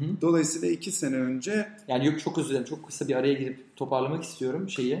başladı. Dolayısıyla 2 sene önce... Yani yok çok özür dilerim. Çok kısa bir araya girip toparlamak istiyorum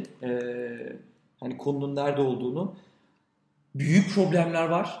şeyi. Hani konunun nerede olduğunu. Büyük problemler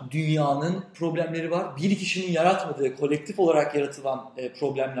var. Dünyanın problemleri var. Bir kişinin yaratmadığı, kolektif olarak yaratılan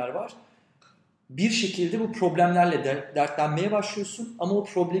problemler var. Bir şekilde bu problemlerle dertlenmeye başlıyorsun ama o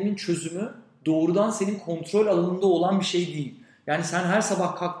problemin çözümü doğrudan senin kontrol alanında olan bir şey değil. Yani sen her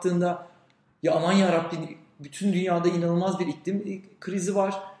sabah kalktığında ya aman yarabbim bütün dünyada inanılmaz bir iklim krizi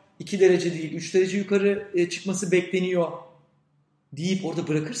var. 2 derece değil 3 derece yukarı çıkması bekleniyor deyip orada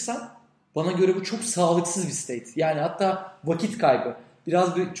bırakırsan bana göre bu çok sağlıksız bir state. Yani hatta vakit kaybı.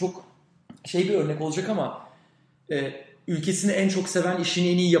 Biraz çok bir örnek olacak ama ülkesini en çok seven işini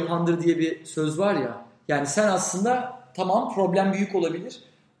en iyi yapandır diye bir söz var ya. Yani sen aslında tamam problem büyük olabilir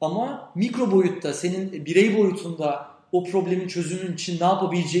ama mikro boyutta senin birey boyutunda o problemin çözümün için ne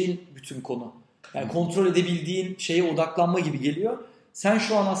yapabileceğin bütün konu. Yani kontrol edebildiğin şeye odaklanma gibi geliyor. Sen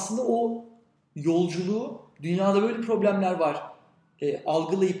şu an aslında o yolculuğu dünyada böyle problemler var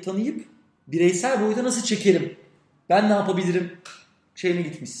algılayıp tanıyıp bireysel boyuta nasıl çekerim? Ben ne yapabilirim? Şeyine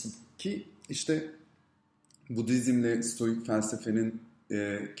gitmişsin. Ki işte Budizmle Stoik felsefenin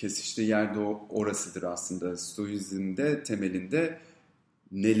kesiştiği yerde orasıdır aslında. Stoizmde temelinde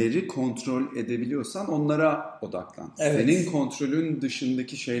neleri kontrol edebiliyorsan onlara odaklan. Evet. Senin kontrolün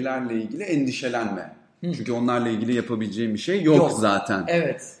dışındaki şeylerle ilgili endişelenme. Çünkü onlarla ilgili yapabileceğin bir şey yok zaten.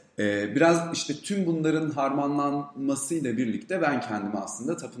 Evet. Biraz işte tüm bunların harmanlanmasıyla birlikte ben kendimi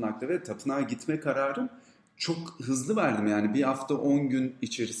aslında tapınakta ve tapınağa gitme kararım çok hızlı verdim. Yani bir hafta 10 gün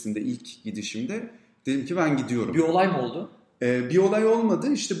içerisinde ilk gidişimde dedim ki ben gidiyorum. Bir olay mı oldu? Bir olay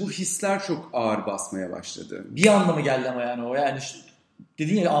olmadı. İşte bu hisler çok ağır basmaya başladı. Bir anda mı geldi ama yani o? Yani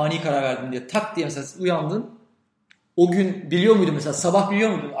dedin ya ani karar verdim diye. Tak diye mesela uyandın. O gün biliyor muydun mesela? Sabah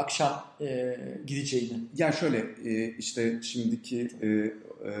biliyor muydun akşam gideceğini? Ya şöyle işte şimdiki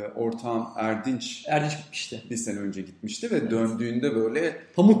ortağım Erdinç gitmişti. Bir sene önce gitmişti ve döndüğünde böyle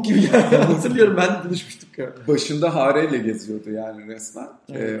pamuk gibi geldi. Hatırlıyorum ben buluşmuştuk. Başında hareyle geziyordu yani resmen.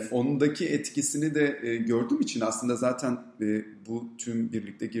 Evet. Ondaki etkisini de gördüğüm için aslında zaten bu tüm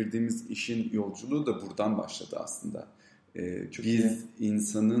birlikte girdiğimiz işin yolculuğu da buradan başladı aslında. Biz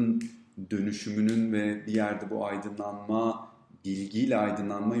insanın dönüşümünün ve bir yerde bu aydınlanma, bilgiyle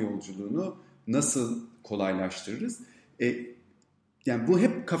aydınlanma yolculuğunu nasıl kolaylaştırırız? Yani bu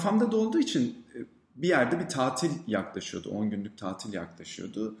hep kafamda dolduğu için bir yerde bir tatil yaklaşıyordu. 10 günlük tatil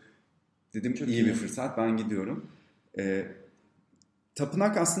yaklaşıyordu. Dedim çok iyi bir fırsat, ben gidiyorum.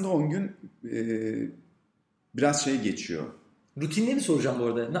 Tapınak aslında 10 gün biraz geçiyor. Rutinleri soracağım bu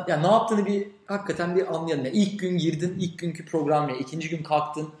arada. Yani ne yaptığını hakikaten bir anlayalım. Yani ilk gün girdin, ilk günkü program ne? İkinci gün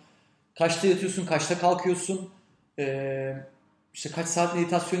kalktın. Kaçta yatıyorsun, kaçta kalkıyorsun? İşte kaç saat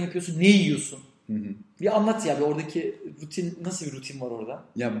meditasyon yapıyorsun, ne yiyorsun? Bir anlat ya, oradaki rutin, nasıl bir rutin var orada?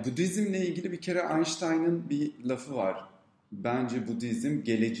 Ya Budizmle ilgili bir kere Einstein'ın bir lafı var. Bence Budizm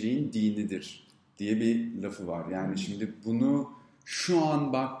geleceğin dinidir diye bir lafı var. Yani şimdi bunu şu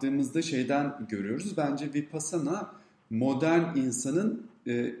an baktığımızda şeyden görüyoruz. Bence Vipassana modern insanın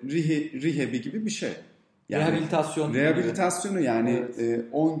rehabi gibi bir şey. Yani, rehabilitasyonu yani evet.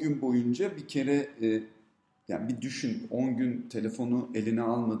 10 gün boyunca bir kere yani bir düşün, 10 gün telefonu eline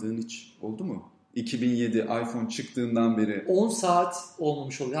almadığın hiç oldu mu? 2007 iPhone çıktığından beri. 10 saat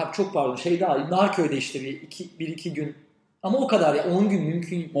olmamış oluyor. Abi çok pardon. Narköy'de işte bir iki gün. Ama o kadar ya. 10 gün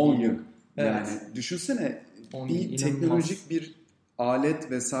mümkün. 10 gün. Evet. Yani düşünsene bir teknolojik bir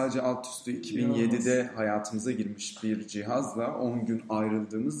alet ve sadece alt üstü 2007'de hayatımıza girmiş bir cihazla 10 gün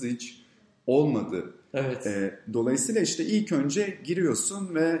ayrıldığımız hiç olmadı. Evet. Dolayısıyla işte ilk önce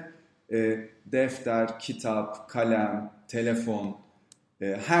giriyorsun ve defter, kitap, kalem, telefon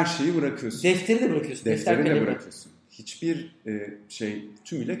her şeyi bırakıyorsun. Defteri de bırakıyorsun. Defteri de bırakıyorsun. Hiçbir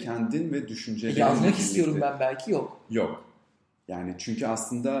tümüyle kendin ve düşüncelerin. Yazmak istiyorum ben belki yok. Yok. Yani çünkü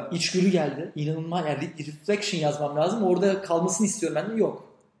aslında... İçgörü geldi. İnanılmaz. Yani reflection yazmam lazım. Orada kalmasını istiyorum ben de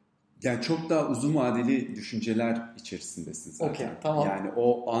yok. Yani çok daha uzun vadeli düşünceler içerisindesin zaten. Okay, tamam. Yani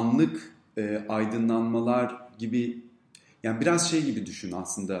o anlık aydınlanmalar gibi... Yani biraz şey gibi düşün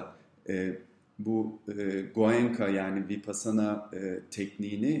aslında. Bu Goenka yani Vipassana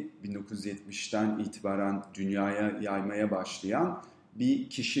tekniğini 1970'ten itibaren dünyaya yaymaya başlayan bir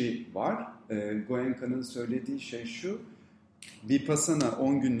kişi var. Goenka'nın söylediği şey şu: Vipassana,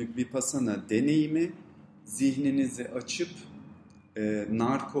 10 günlük Vipassana deneyimi zihninizi açıp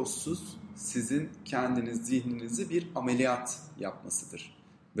narkozsuz sizin kendiniz zihninizi bir ameliyat yapmasıdır.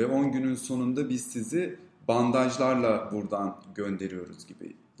 Ve 10 günün sonunda biz sizi bandajlarla buradan gönderiyoruz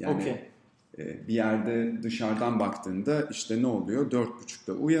gibi. Yani bir yerde dışarıdan baktığında işte ne oluyor?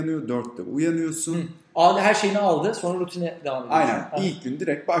 4.30'da uyanıyor, 4'te uyanıyorsun. Her şeyini aldı, sonra rutine devam ediyorsun. Aynen. İlk gün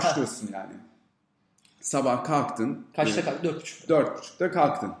direkt başlıyorsun yani. Sabah kalktın. Kaçta kalktın? 4.30'da. 4.30'da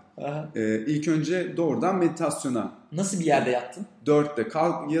kalktın. İlk önce doğrudan meditasyona. Nasıl bir yerde yattın? 4'te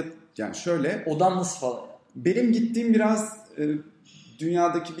kalk, yani şöyle. Odan nasıl falan? Benim gittiğim biraz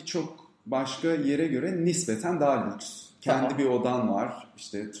dünyadaki birçok başka yere göre nispeten daha lüks. Kendi bir odan var.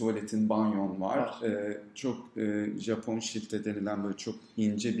 İşte tuvaletin, banyon var. Çok Japon şilte denilen böyle çok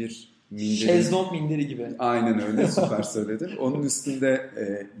ince bir minderi. Şezlong minderi gibi. Aynen öyle, süper söyledin. Onun üstünde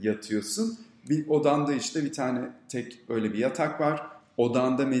yatıyorsun. Bir odanda işte bir tane tek öyle bir yatak var.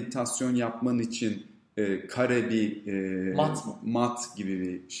 Odanda meditasyon yapman için kare bir mat gibi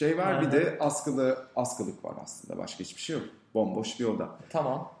bir şey var. Aha. Bir de askılık var aslında. Başka hiçbir şey yok. Bomboş bir oda.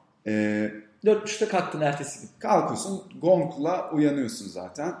 Tamam. 4.30'da kalktın ertesi gün. Kalkıyorsun, gongla uyanıyorsun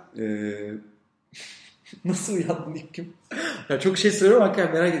zaten. Nasıl uyandın ilk gün? Ya çok şey soruyorum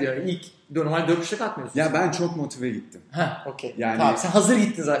hakikaten merak ediyorum. İlk normal 4.30'da kalkmıyorsun. Ya ben çok motive gittim. Okey. Yani, tamam, sen hazır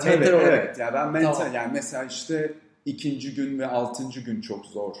gittin zaten. Tabii, evet. Ya ben mental tamam. Yani mesela işte 2. gün ve 6. gün çok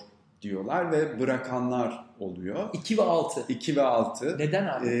zor diyorlar ve bırakanlar oluyor. 2 ve 6. 2 ve 6. Neden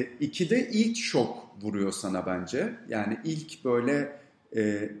abi? 2'de ilk şok vuruyor sana bence. Yani ilk böyle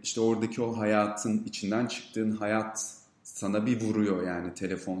işte oradaki o hayatın içinden çıktığın hayat sana bir vuruyor. Yani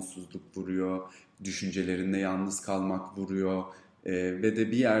telefonsuzluk vuruyor, düşüncelerinle yalnız kalmak vuruyor. Ve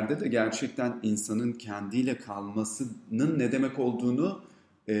de bir yerde de gerçekten insanın kendiyle kalmasının ne demek olduğunu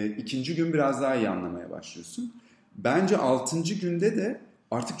 2. gün biraz daha iyi anlamaya başlıyorsun. Bence 6. günde de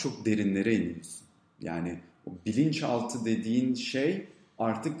artık çok derinlere iniyorsun. Yani o bilinçaltı dediğin şey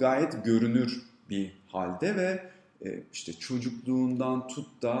artık gayet görünür bir halde ve işte çocukluğundan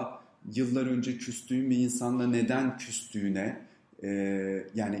tut da yıllar önce küstüğün bir insanla neden küstüğüne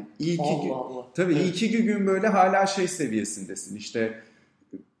yani ilk 2 gün böyle hala şey seviyesindesin. İşte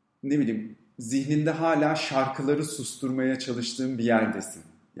ne bileyim zihninde hala şarkıları susturmaya çalıştığın bir yerdesin.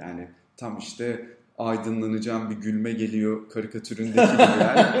 Yani tam işte aydınlanacağım bir gülme geliyor karikatüründeki gibi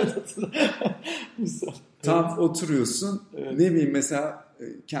yani. Tam oturuyorsun. Evet. Ne bileyim mesela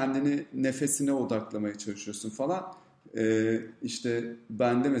kendini nefesine odaklamaya çalışıyorsun falan. İşte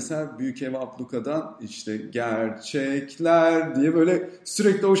ben de mesela Büyük Ev Abluka'dan işte gerçekler diye böyle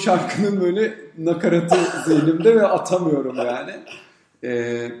sürekli o şarkının böyle nakaratı zihnimde ve atamıyorum yani.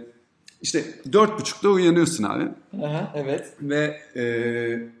 İşte 4.30'da uyanıyorsun abi. Aha, evet. Ve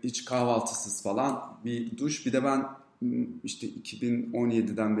hiç kahvaltısız falan bir duş. Bir de ben işte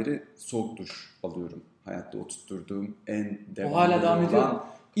 2017'den beri soğuk duş alıyorum. Hayatta oturtturduğum en devamlı. O hala devam ediyor mu?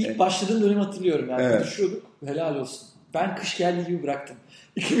 İlk başladığım dönemi hatırlıyorum yani. Evet. Düşüyorduk. Helal olsun. Ben kış geldiği gibi bıraktım.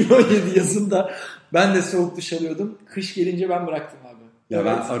 2017 yazında ben de soğuk duş alıyordum. Kış gelince ben bıraktım abi. Ya evet.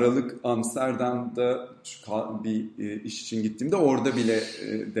 Ben Aralık Amsterdam'da bir iş için gittiğimde orada bile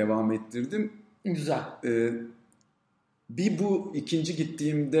devam ettirdim. Güzel. Bu ikinci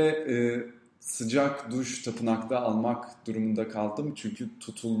gittiğimde sıcak duş tapınakta almak durumunda kaldım. Çünkü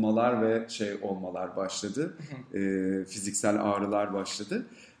tutulmalar ve olmalar başladı. Fiziksel ağrılar başladı.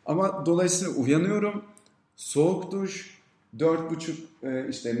 Ama dolayısıyla uyanıyorum. Soğuk duş, 4.30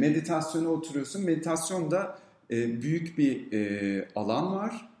 işte meditasyona oturuyorsun. Meditasyonda büyük bir alan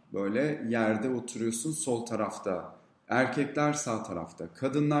var. Böyle yerde oturuyorsun sol tarafta. Erkekler sağ tarafta.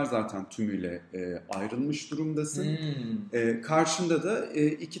 Kadınlar zaten tümüyle ayrılmış durumdasın. Karşında da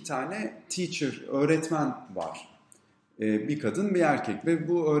 2 tane teacher, öğretmen var. Bir kadın bir erkek ve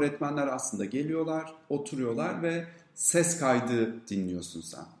bu öğretmenler aslında geliyorlar, oturuyorlar ve ses kaydı dinliyorsun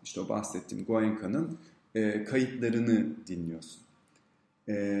sen. İşte o bahsettiğim Goenka'nın kayıtlarını dinliyorsun.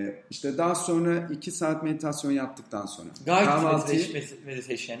 İşte daha sonra 2 saat meditasyon yaptıktan sonra.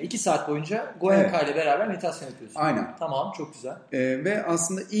 Meditation yani 2 saat boyunca Goenka ile beraber meditasyon yapıyorsun. Aynen. Tamam, çok güzel. Ve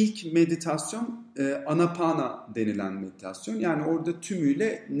aslında ilk meditasyon Anapana denilen meditasyon. Yani orada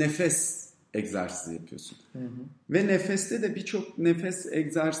tümüyle nefes egzersizi yapıyorsun. Hı. Ve nefeste de birçok nefes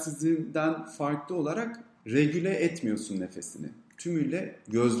egzersizinden farklı olarak regüle etmiyorsun nefesini. Tümüyle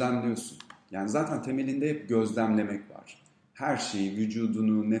gözlemliyorsun. Yani zaten temelinde hep gözlemlemek var. Her şeyi,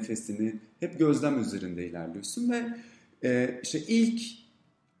 vücudunu, nefesini hep gözlem üzerinde ilerliyorsun ve İşte ilk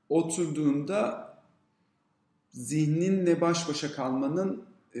oturduğunda zihninle baş başa kalmanın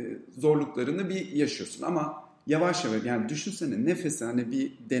zorluklarını bir yaşıyorsun. Ama yavaş yavaş, yani düşünsene, nefesi hani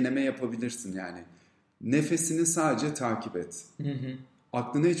bir deneme yapabilirsin yani. Nefesini sadece takip et.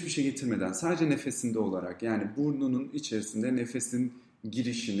 Aklına hiçbir şey getirmeden, sadece nefesinde olarak, yani burnunun içerisinde nefesin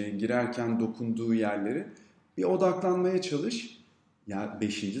girişini, girerken dokunduğu yerleri bir odaklanmaya çalış. Ya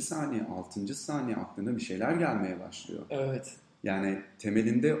 5. saniye, 6. saniye aklına bir şeyler gelmeye başlıyor. Evet. Yani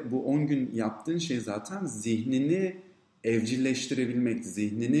temelinde bu 10 gün yaptığın şey zaten zihnini evcilleştirebilmek,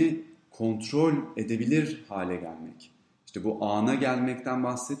 zihnini kontrol edebilir hale gelmek. İşte bu ana gelmekten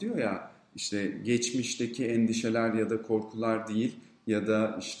bahsediyor ya, işte geçmişteki endişeler ya da korkular değil ya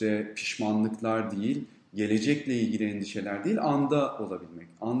da işte pişmanlıklar değil, gelecekle ilgili endişeler değil, anda olabilmek.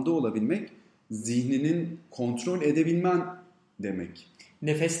 Anda olabilmek zihninin kontrol edebilmen demek.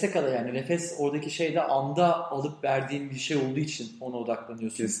 Nefeste kadar, yani nefes oradaki şeyde anda alıp verdiğin bir şey olduğu için ona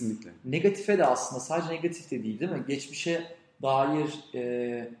odaklanıyorsun. Kesinlikle. Negatife de aslında, sadece negatif de değil mi? Geçmişe dair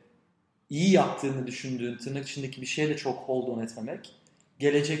iyi yaptığını düşündüğün, tırnak içindeki bir şeye de çok hold on etmemek.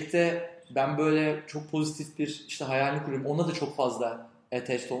 Gelecekte ben böyle çok pozitif bir işte hayalini kuruyorum. Ona da çok fazla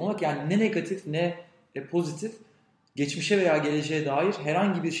attached olmamak. Yani ne negatif ne pozitif, geçmişe veya geleceğe dair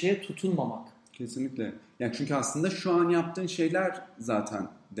herhangi bir şeye tutunmamak. Kesinlikle. Yani çünkü aslında şu an yaptığın şeyler zaten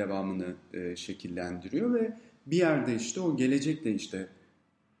devamını şekillendiriyor ve bir yerde işte o gelecekte işte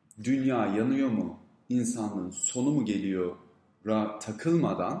dünya yanıyor mu, insanlığın sonu mu geliyor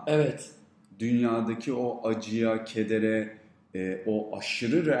takılmadan, evet, dünyadaki o acıya, kedere, o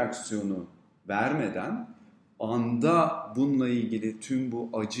aşırı reaksiyonu vermeden anda bununla ilgili, tüm bu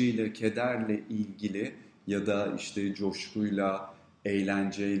acıyla, kederle ilgili ya da işte coşkuyla,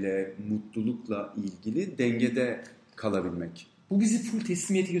 eğlenceyle, mutlulukla ilgili dengede kalabilmek. Bu bizi full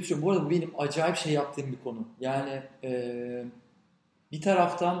teslimiyete götürüyor. Bu arada bu benim acayip şey yaptığım bir konu. Yani bir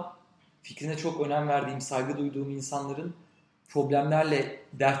taraftan fikrine çok önem verdiğim, saygı duyduğum insanların problemlerle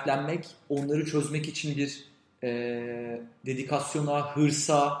dertlenmek, onları çözmek için bir dedikasyona,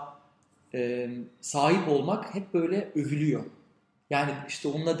 hırsa sahip olmak hep böyle övülüyor. Yani işte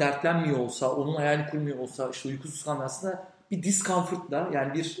onunla dertlenmiyor olsa, onun hayalini kurmuyor olsa, işte uykusuz kalma, aslında bir discomfortla,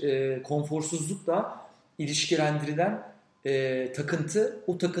 yani bir konforsuzlukla ilişkilendirilen takıntı,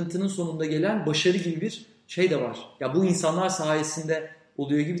 o takıntının sonunda gelen başarı gibi bir şey de var. Ya bu insanlar sayesinde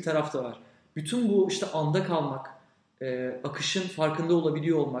oluyor gibi bir taraf da var. Bütün bu işte anda kalmak, akışın farkında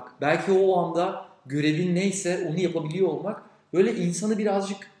olabiliyor olmak, belki o anda görevin neyse onu yapabiliyor olmak, böyle insanı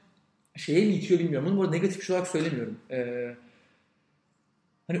birazcık şeye mi itiyor bilmiyorum. Bunu burada negatif bir şey olarak söylemiyorum.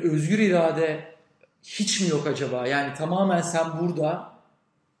 Hani özgür irade hiç mi yok acaba? Yani tamamen sen burada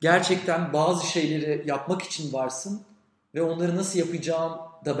gerçekten bazı şeyleri yapmak için varsın ve onları nasıl yapacağın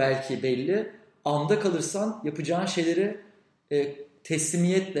da belki belli. Anda kalırsan yapacağın şeyleri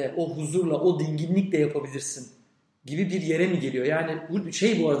teslimiyetle, o huzurla, o dinginlikle yapabilirsin gibi bir yere mi geliyor? Yani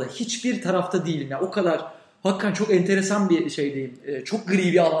bu arada hiçbir tarafta değilim. Yani o kadar hakikaten çok enteresan bir şeydeyim. Çok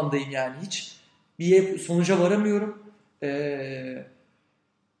gri bir alandayım yani. Hiç bir sonuca varamıyorum.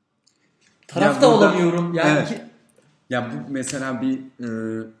 Tarafta olamıyorum. Yani evet. Ya bu mesela bir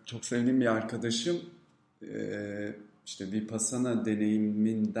çok sevdiğim bir arkadaşım işte Vipassana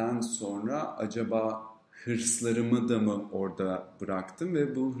deneyiminden sonra acaba hırslarımı da mı orada bıraktım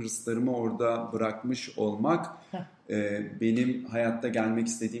ve bu hırslarımı orada bırakmış olmak benim hayatta gelmek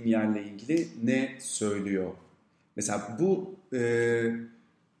istediğim yerle ilgili ne söylüyor? Mesela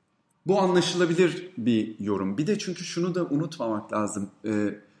bu anlaşılabilir bir yorum. Bir de çünkü şunu da unutmamak lazım.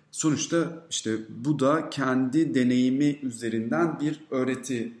 Sonuçta işte bu da kendi deneyimi üzerinden bir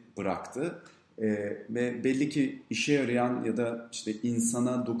öğreti bıraktı. Ve belli ki işe yarayan ya da işte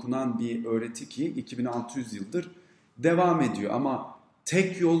insana dokunan bir öğreti ki 2600 yıldır devam ediyor. Ama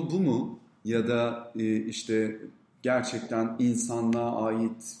tek yol bu mu? Ya da işte gerçekten insanlığa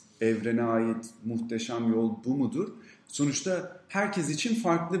ait, evrene ait muhteşem yol bu mudur? Sonuçta herkes için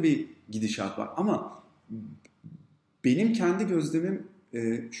farklı bir gidişat var. Ama benim kendi gözlemim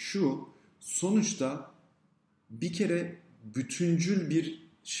şu, sonuçta bir kere bütüncül bir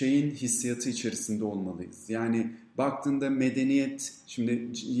şeyin hissiyatı içerisinde olmalıyız. Yani baktığında medeniyet, şimdi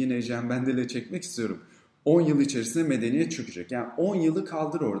yine Cem Bendel'e çekmek istiyorum. 10 yıl içerisinde medeniyet çökecek. Yani 10 yılı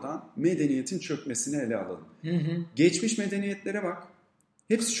kaldır oradan, medeniyetin çökmesini ele alalım. Geçmiş medeniyetlere bak.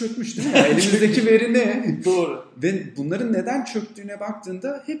 Hepsi çökmüş değil mi? Yani elimizdeki veri ne? Doğru. Ve bunların neden çöktüğüne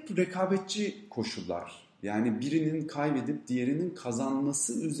baktığında hep rekabetçi koşullar. Yani birinin kaybedip diğerinin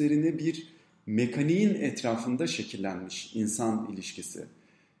kazanması üzerine bir mekaniğin etrafında şekillenmiş insan ilişkisi.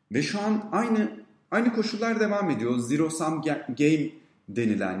 Ve şu an aynı koşullar devam ediyor. Zero sum game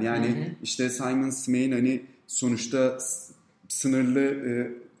denilen, yani işte Simon Sinek'in hani sonuçta sınırlı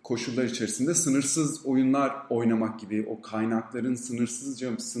koşullar içerisinde sınırsız oyunlar oynamak gibi, o kaynakların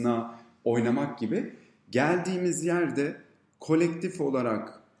sınırsızcasına oynamak gibi geldiğimiz yerde kolektif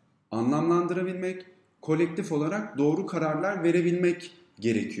olarak anlamlandırabilmek, kolektif olarak doğru kararlar verebilmek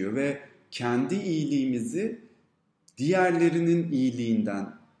gerekiyor ve kendi iyiliğimizi diğerlerinin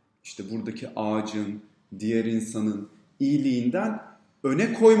iyiliğinden, işte buradaki ağacın, diğer insanın iyiliğinden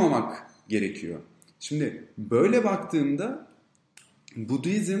öne koymamak gerekiyor. Şimdi böyle baktığımda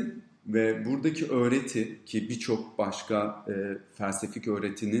Budizm ve buradaki öğreti, ki birçok başka felsefik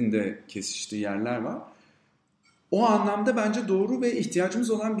öğretinin de kesiştiği yerler var, o anlamda bence doğru ve ihtiyacımız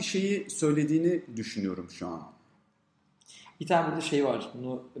olan bir şeyi söylediğini düşünüyorum şu an. Bir tane burada şey var,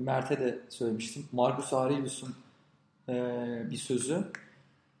 bunu Mert'e de söylemiştim. Marcus Aurelius'un bir sözü.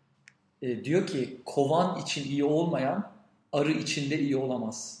 Diyor ki, kovan için iyi olmayan arı içinde iyi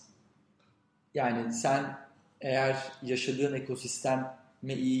olamaz. Yani sen eğer yaşadığın ekosisteme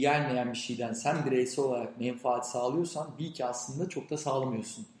iyi gelmeyen bir şeyden sen bireysel olarak menfaat sağlıyorsan bil ki aslında çok da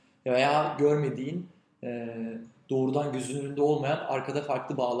sağlamıyorsun. Veya görmediğin, doğrudan gözünün önünde olmayan arkada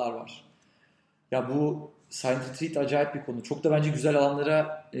farklı bağlar var. Ya bu Silent Retreat acayip bir konu. Çok da bence güzel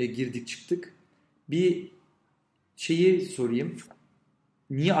alanlara girdik çıktık. Bir şeyi sorayım.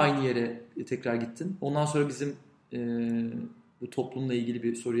 Niye aynı yere tekrar gittin? Ondan sonra bizim bu toplumla ilgili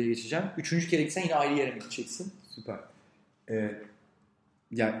bir soruya geçeceğim. Üçüncü kere gitsen yine aynı yere mi gideceksin? Süper.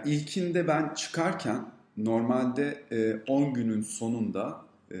 Ya ilkinde ben çıkarken normalde 10 günün sonunda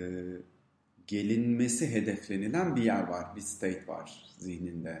gelinmesi hedeflenilen bir yer var. Bir state var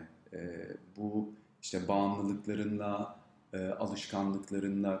zihninde. Bu işte bağımlılıklarınla,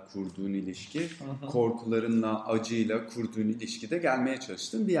 alışkanlıklarınla kurduğun ilişki, korkularınla, acıyla kurduğun ilişkide gelmeye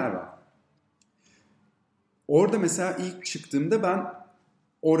çalıştığın bir yer var. Orada mesela ilk çıktığımda ben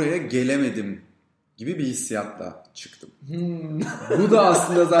oraya gelemedim gibi bir hissiyatla çıktım. Bu da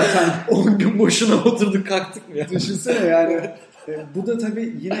aslında zaten 10 gün boşuna oturduk kalktık mı ya? Düşünsene yani. Bu da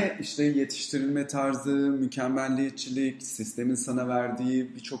tabii yine işte yetiştirilme tarzı, mükemmelliyetçilik, sistemin sana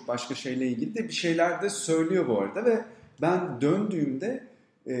verdiği birçok başka şeyle ilgili de bir şeyler de söylüyor bu arada ve ben döndüğümde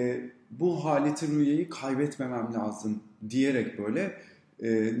bu haleti rüyayı kaybetmemem lazım diyerek böyle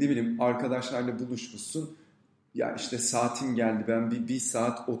ne bileyim arkadaşlarla buluşmuşsun. Ya işte saatim geldi ben bir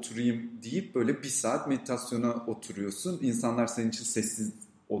saat oturayım deyip böyle bir saat meditasyona oturuyorsun. İnsanlar senin için sessiz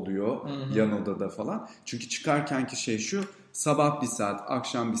oluyor yan odada falan. Çünkü çıkarkenki şey şu, sabah bir saat,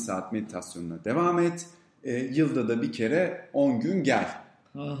 akşam bir saat meditasyonuna devam et. Yılda da bir kere 10 gün gel.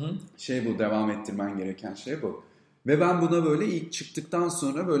 Şey bu, devam ettirmen gereken şey bu. Ve ben buna böyle ilk çıktıktan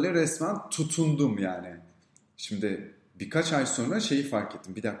sonra böyle resmen tutundum yani. Şimdi birkaç ay sonra şeyi fark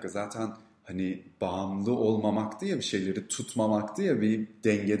ettim. Bir dakika, zaten hani bağımlı olmamaktı ya, bir şeyleri tutmamaktı ya, bir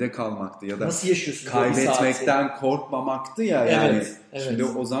dengede kalmaktı ya da nasıl yaşıyorsun kaybetmekten korkmamaktı ya yani. Evet. Şimdi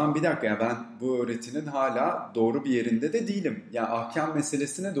o zaman bir dakika ya, ben bu öğretinin hala doğru bir yerinde de değilim. Ya ahkam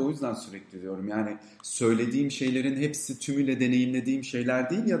meselesine de o yüzden sürekli diyorum. Yani söylediğim şeylerin hepsi tümüyle deneyimlediğim şeyler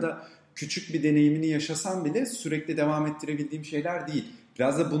değil ya da küçük bir deneyimini yaşasam bile sürekli devam ettirebildiğim şeyler değil.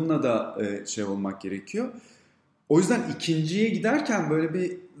 Biraz da bununla da şey olmak gerekiyor. O yüzden ikinciye giderken böyle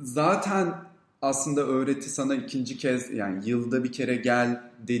bir zaten aslında öğreti sana ikinci kez, yani yılda bir kere gel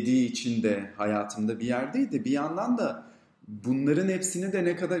dediği için de hayatımda bir yerdeydi. Bir yandan da bunların hepsini de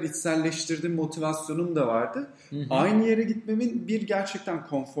ne kadar içselleştirdim motivasyonum da vardı. Aynı yere gitmemin bir, gerçekten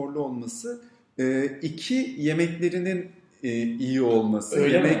konforlu olması, iki, yemeklerinin iyi olması.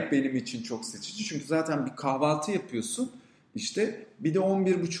 Öyle yemek mi? benim için çok seçici. Çünkü zaten bir kahvaltı yapıyorsun. İşte bir de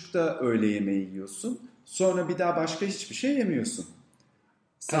 11.30'da öğle yemeği yiyorsun. Sonra bir daha başka hiçbir şey yemiyorsun.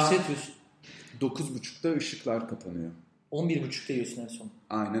 Kaçta yatıyorsun? 9.30'da ışıklar kapanıyor. 11.30'da yiyorsun en son.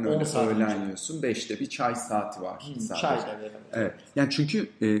 Aynen öyle. Öğlen yiyorsun. 5'te bir çay saati var. Çay. Evet. Yani çünkü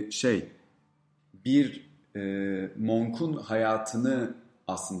bir monk'un hayatını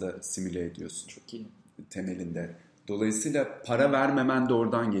aslında simüle ediyorsun. Çok iyi. Temelinde. Dolayısıyla para vermemen de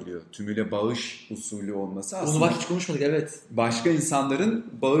oradan geliyor. Tümüyle bağış usulü olması aslında. Onu bak hiç konuşmadık, evet. Başka insanların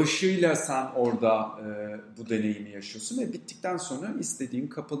bağışıyla sen orada bu deneyimi yaşıyorsun ve bittikten sonra istediğin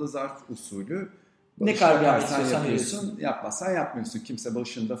kapalı zarf usulü ne kadar yapıyorsun, yapmazsan yapmıyorsun. Kimse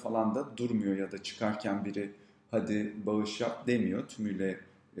başında falan da durmuyor ya da çıkarken biri hadi bağış yap demiyor. Tümüyle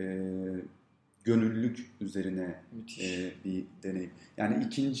gönüllülük üzerine bir deneyim. Yani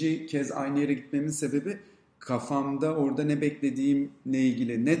ikinci kez aynı yere gitmemin sebebi kafamda orada ne beklediğimle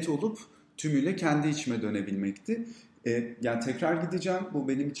ilgili net olup tümüyle kendi içime dönebilmekti. Yani tekrar gideceğim. Bu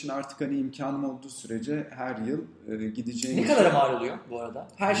benim için artık hani imkanım olduğu sürece her yıl gideceğim. Ne kadar mal oluyor bu arada?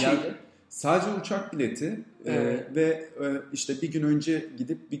 Her şeyde. Sadece uçak bileti ve işte bir gün önce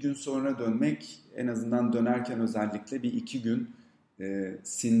gidip bir gün sonra dönmek, en azından dönerken özellikle bir 2 gün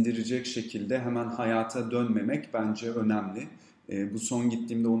sindirecek şekilde hemen hayata dönmemek bence önemli. Bu son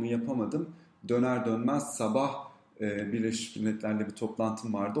gittiğimde onu yapamadım. Döner dönmez sabah Birleşmiş Milletler'le bir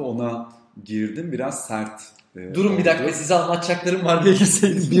toplantım vardı. Ona girdim. Biraz sert Durun bir dakika, size anlatacaklarım var diye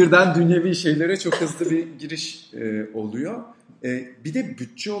girseydim. Birden dünyevi şeylere çok hızlı bir giriş oluyor. Bir de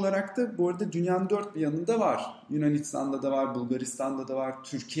bütçe olarak da bu arada dünyanın dört bir yanında var. Yunanistan'da da var, Bulgaristan'da da var.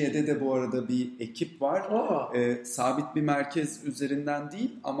 Türkiye'de de bu arada bir ekip var. Sabit bir merkez üzerinden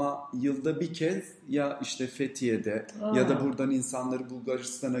değil ama yılda bir kez ya işte Fethiye'de ya da buradan insanları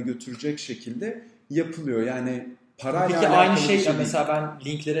Bulgaristan'a götürecek şekilde yapılıyor. Yani parayla peki aynı şey mesela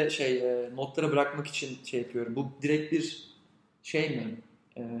ben linklere notlara bırakmak için yapıyorum. Bu direkt bir şey mi?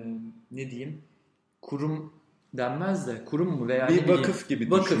 Ne diyeyim? Kurum denmez de kurum mu veya bir vakıf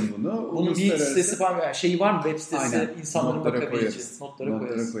gibi düşün bunu. Bunun bir sitesi falan var. Şeyi var mı web sitesi? Aynen. İnsanların bakabileceği. Notlara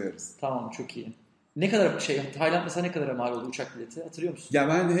koyarız. Tamam, çok iyi. Ne kadar Tayland mesela ne kadar mal oldu uçak bileti? Hatırlıyor musun? Ya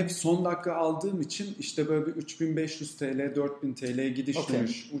ben hep son dakika aldığım için işte böyle bir 3500 TL, 4000 TL gidiş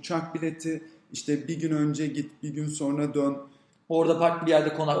dönüş. Uçak bileti işte bir gün önce git, bir gün sonra dön. Orada farklı bir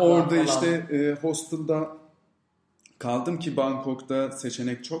yerde konaklan. Orada işte hostel'da kaldım ki Bangkok'ta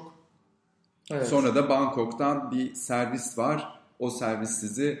seçenek çok. Evet. Sonra da Bangkok'tan bir servis var. O servis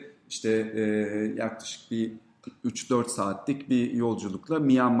sizi işte yaklaşık bir 3-4 saatlik bir yolculukla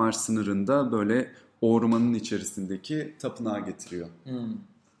Myanmar sınırında böyle ormanın içerisindeki tapınağa getiriyor.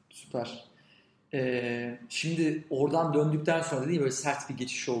 Süper. Şimdi oradan döndükten sonra değil böyle sert bir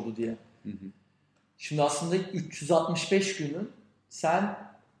geçiş oldu diye. Şimdi aslında 365 günün sen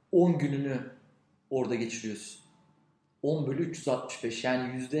 10 gününü orada geçiriyorsun. 10 bölü 365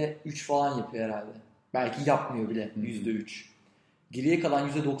 yani %3 falan yapıyor herhalde. Belki yapmıyor bile %3. Geriye kalan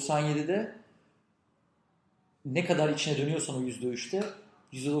 %97'de ne kadar içine dönüyorsan o %3'te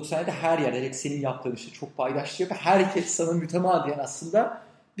 %97'de her yer, hele senin yaptığın işte çok paydaşlı yapıyor. Herkes sana mütemadiyen aslında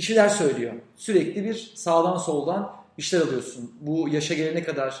bir şeyler söylüyor. Sürekli bir sağdan soldan bir şeyler alıyorsun. Bu yaşa gelene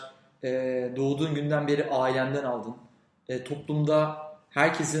kadar doğduğun günden beri ailenden aldın. Toplumda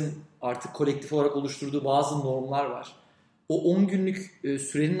herkesin artık kolektif olarak oluşturduğu bazı normlar var. O 10 günlük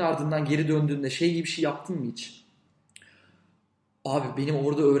sürenin ardından geri döndüğünde gibi bir şey yaptın mı hiç? Abi benim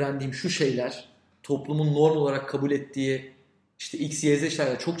orada öğrendiğim şu şeyler toplumun norm olarak kabul ettiği işte X, Y, Z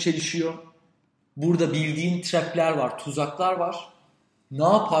şeylerle çok çelişiyor. Burada bildiğin trapler var, tuzaklar var. Ne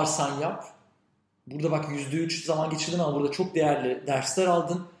yaparsan yap. Burada bak %3 zaman geçirdin ama burada çok değerli dersler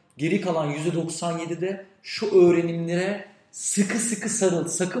aldın. Geri kalan %97'de şu öğrenimlere sıkı sıkı sarıl.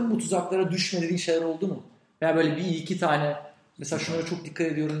 Sakın bu tuzaklara düşme dediğin şeyler oldu mu? Veya böyle bir iki tane mesela şunlara çok dikkat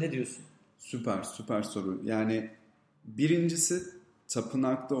ediyorum, ne diyorsun? Süper soru. Yani birincisi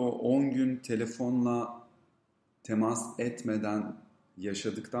tapınakta o 10 gün telefonla temas etmeden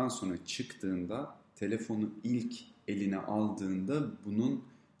yaşadıktan sonra çıktığında, telefonu ilk eline aldığında bunun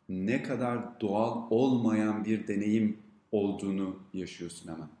ne kadar doğal olmayan bir deneyim olduğunu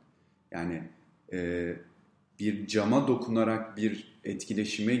yaşıyorsun hemen. Yani bir cama dokunarak bir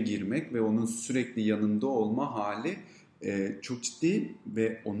etkileşime girmek ve onun sürekli yanında olma hali çok ciddi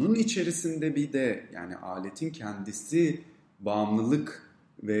ve onun içerisinde bir de yani aletin kendisi bağımlılık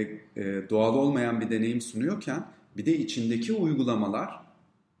ve doğal olmayan bir deneyim sunuyorken bir de içindeki uygulamalar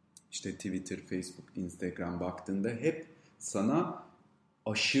işte Twitter, Facebook, Instagram baktığında hep sana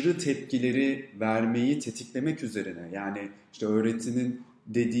aşırı tepkileri vermeyi tetiklemek üzerine. Yani işte öğretinin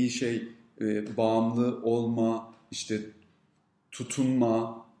dediği şey bağımlı olma, işte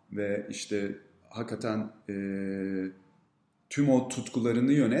tutunma ve işte hakikaten tüm o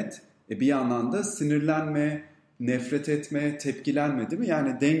tutkularını yönet. Bir yandan da sinirlenme, nefret etme, tepkilenme değil mi?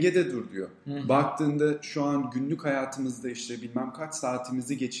 Yani dengede dur diyor. Baktığında şu an günlük hayatımızda işte bilmem kaç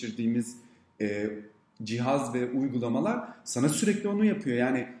saatimizi geçirdiğimiz cihaz ve uygulamalar sana sürekli onu yapıyor.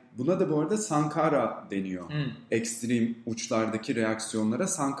 Yani buna da bu arada sankara deniyor. Ekstrem uçlardaki reaksiyonlara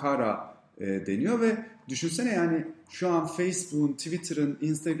sankara deniyor ve düşünsene yani şu an Facebook'un, Twitter'ın,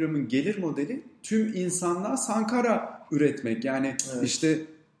 Instagram'ın gelir modeli tüm insanlığa sankara üretmek. Yani işte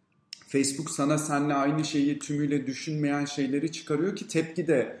Facebook sana seninle aynı şeyi tümüyle düşünmeyen şeyleri çıkarıyor ki tepki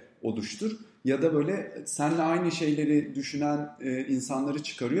de oluştur. Ya da böyle seninle aynı şeyleri düşünen insanları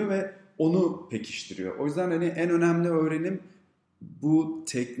çıkarıyor ve onu pekiştiriyor. O yüzden hani en önemli öğrenim bu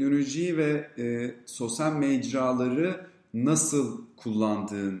teknolojiyi ve sosyal mecraları nasıl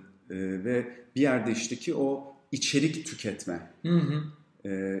kullandığın ve bir yerde işteki o içerik tüketme.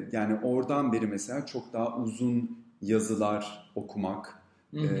 Yani oradan beri mesela çok daha uzun yazılar okumak,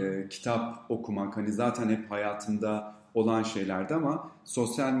 kitap okumak. Hani zaten hep hayatımda olan şeylerdi ama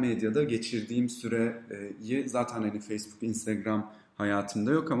sosyal medyada geçirdiğim süreyi zaten hani Facebook, Instagram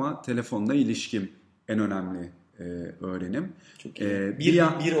hayatımda yok ama telefonla ilişkim en önemli öğrenim. Çok iyi.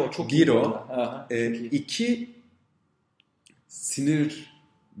 Bir o çok iyi. İki, sinir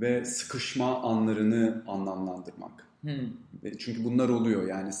ve sıkışma anlarını anlamlandırmak. Çünkü bunlar oluyor.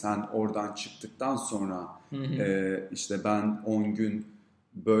 Yani sen oradan çıktıktan sonra işte ben 10 gün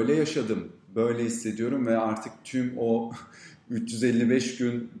böyle yaşadım, böyle hissediyorum ve artık tüm o 355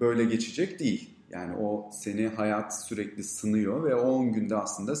 gün böyle geçecek değil. Yani o seni hayat sürekli sınıyor ve o 10 günde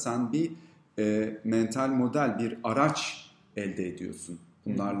aslında sen bir mental model, bir araç elde ediyorsun.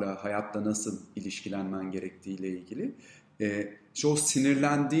 Bunlarla, hayatla nasıl ilişkilenmen gerektiğiyle ilgili. İşte o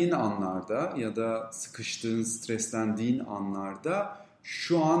sinirlendiğin anlarda ya da sıkıştığın, streslendiğin anlarda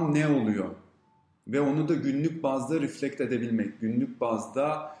şu an ne oluyor? Ve onu da günlük bazda reflekt edebilmek. Günlük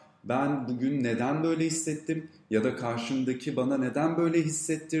bazda ben bugün neden böyle hissettim? Ya da karşımdaki bana neden böyle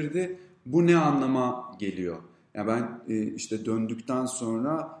hissettirdi? Bu ne anlama geliyor? Yani ben işte döndükten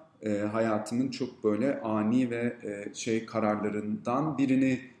sonra hayatımın çok böyle ani ve kararlarından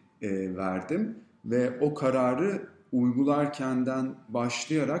birini verdim. Ve o kararı uygularkenden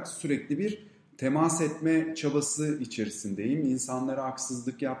başlayarak sürekli bir temas etme çabası içerisindeyim. İnsanlara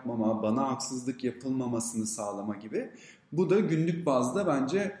haksızlık yapmama, bana haksızlık yapılmamasını sağlama gibi. Bu da günlük bazda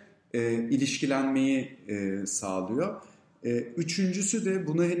bence ilişkilenmeyi sağlıyor. Üçüncüsü de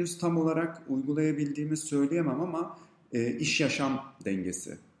bunu henüz tam olarak uygulayabildiğimi söyleyemem ama iş yaşam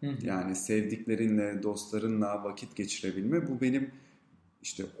dengesi. Yani sevdiklerinle, dostlarınla vakit geçirebilme. Bu benim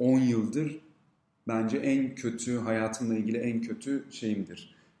işte 10 yıldır bence en kötü, hayatımla ilgili en kötü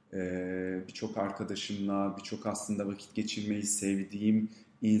şeyimdir. Birçok arkadaşımla, birçok aslında vakit geçirmeyi sevdiğim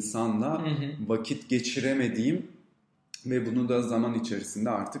insanla vakit geçiremediğim ve bunu da zaman içerisinde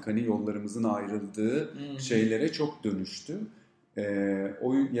artık hani yollarımızın ayrıldığı şeylere çok dönüştü.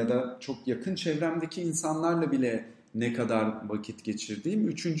 O ya da çok yakın çevremdeki insanlarla bile ne kadar vakit geçirdiğim.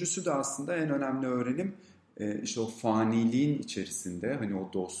 Üçüncüsü de aslında en önemli öğrenim işte o faniliğin içerisinde hani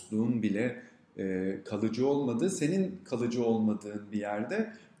o dostluğun bile kalıcı olmadığı, senin kalıcı olmadığın bir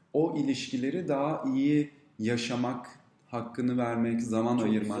yerde o ilişkileri daha iyi yaşamak, hakkını vermek, zaman çok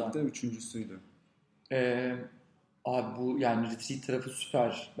ayırmak güzel. Da üçüncüsüydü. Abi bu yani retreat tarafı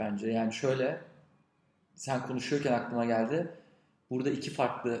süper bence. Yani şöyle, sen konuşuyorken aklıma geldi. Burada iki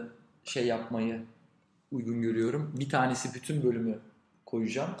farklı şey yapmayı uygun görüyorum. Bir tanesi bütün bölümü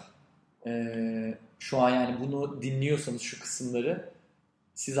koyacağım. Şu an yani bunu dinliyorsanız şu kısımları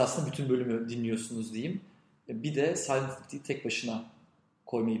siz aslında bütün bölümü dinliyorsunuz diyeyim. Bir de silent tek başına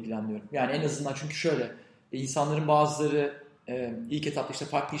koymayı planlıyorum. Yani en azından çünkü şöyle insanların bazıları ilk etapta işte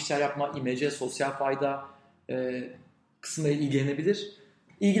farklı işler yapma, imece, sosyal fayda kısımlarıyla ilgilenebilir.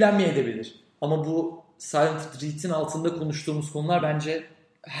 İlgilenmeyebilir. Ama bu silent retreat'in altında konuştuğumuz konular bence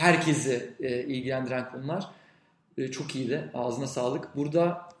herkesi ilgilendiren konular. Çok iyiydi. Ağzına sağlık.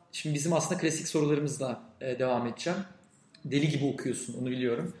 Burada şimdi bizim aslında klasik sorularımızla devam edeceğim. Deli gibi okuyorsun, onu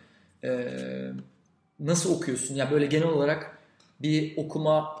biliyorum. Nasıl okuyorsun? Yani böyle genel olarak bir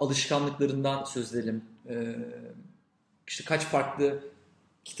okuma alışkanlıklarından söz edelim. İşte kaç farklı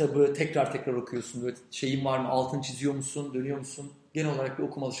kitabı tekrar okuyorsun? Böyle şeyin var mı? Altını çiziyor musun? Dönüyor musun? Genel olarak bir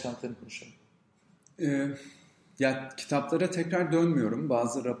okuma alışkanlıklarını konuşalım. Ya kitaplara tekrar dönmüyorum.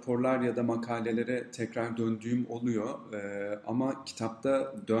 Bazı raporlar ya da makalelere tekrar döndüğüm oluyor. Ama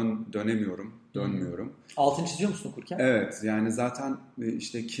kitapta dönmüyorum. Altını çiziyor musun okurken? Evet. Yani zaten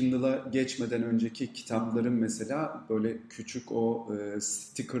işte Kindle'a geçmeden önceki kitaplarım mesela böyle küçük o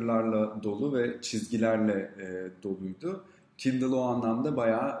stickerlarla dolu ve çizgilerle doluydu. Kindle o anlamda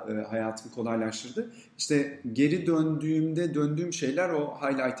bayağı hayatımı kolaylaştırdı. İşte geri döndüğüm şeyler o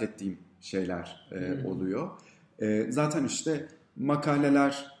highlight ettiğim şeyler oluyor. Zaten işte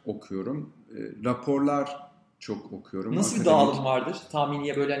makaleler okuyorum, raporlar çok okuyorum. Nasıl bir dağılım vardır?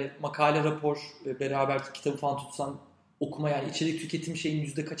 Tahminiye böyle hani makale, rapor beraber kitabı falan tutsan okuma yani içerik tüketim şeyin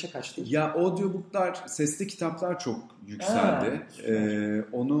 %kaça kaçtı? Ya audiobooklar, sesli kitaplar çok yükseldi.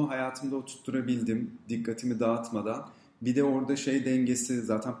 Onu hayatımda oturtturabildim dikkatimi dağıtmadan. Bir de orada dengesi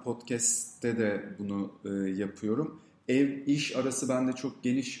zaten podcast'te de bunu yapıyorum. Ev-iş arası bende çok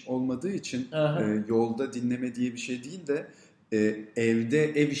geniş olmadığı için yolda dinleme diye bir şey değil de evde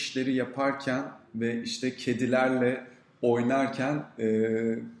ev işleri yaparken ve işte kedilerle oynarken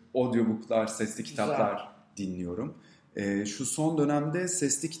audiobooklar, sesli kitaplar dinliyorum. Şu son dönemde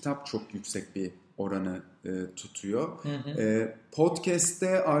sesli kitap çok yüksek bir oranı tutuyor.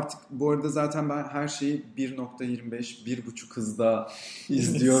 Podcast'te artık bu arada zaten ben her şeyi 1.25, 1.5 hızda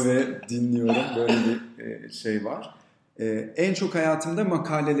izliyor ve dinliyorum. Böyle bir şey var. En çok hayatımda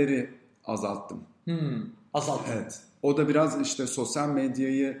makaleleri azalttım. azalttın. Evet. O da biraz işte sosyal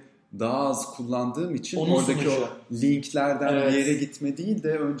medyayı daha az kullandığım için onun oradaki sonucu. o linklerden Evet. bir yere gitme değil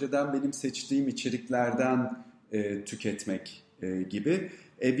de önceden benim seçtiğim içeriklerden tüketmek gibi.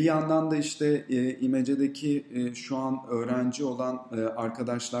 Bir yandan da işte İmece'deki şu an öğrenci olan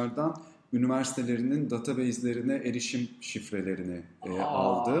arkadaşlardan üniversitelerinin database'lerine erişim şifrelerini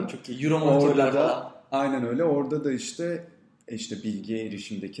aldım. Çok iyi. Euromonitörler falan. Aynen öyle. Orada da işte bilgiye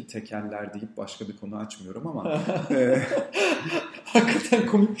erişimdeki tekeller deyip başka bir konu açmıyorum ama hakikaten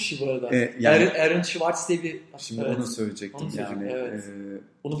komik bir şey bu arada. Yani, Aaron Schwartz diye bir... Şimdi onu söyleyecektim. Evet.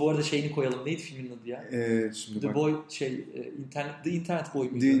 Onu bu arada şeyini koyalım. Neydi filmin adı ya? The Boy The Internet Boy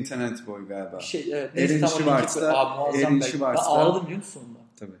muydu? The Internet Boy galiba. Aaron Schwartz'da ağladım biliyor musun sonunda?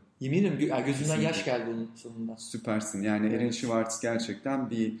 Tabii. Yemin ederim gözümden yaş geldi onun sonunda. Süpersin. Yani Aaron Schwartz gerçekten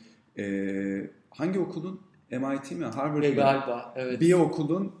bir hangi okulun? MIT mi? Harvard mı? Galiba. Evet. Bir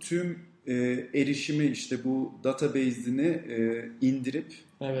okulun tüm erişimi işte bu database'ini indirip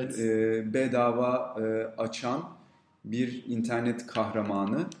bedava açan bir internet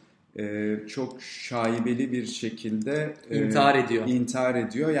kahramanı çok şaibeli bir şekilde intihar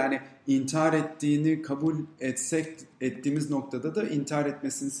ediyor. Yani intihar ettiğini kabul ettiğimiz noktada da intihar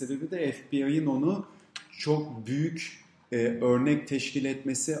etmesinin sebebi de FBI'nin onu çok büyük örnek teşkil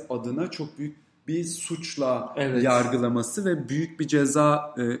etmesi adına çok büyük bir suçla yargılaması ve büyük bir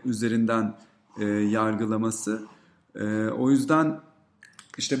ceza üzerinden yargılaması. O yüzden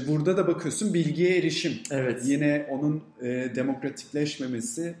işte burada da bakıyorsun bilgiye erişim. Evet. Yine onun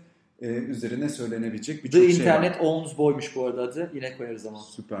demokratikleşmemesi üzerine söylenebilecek birçok şey var. The Internet Owns Boy'muş bu arada adı. Yine koyarız ama.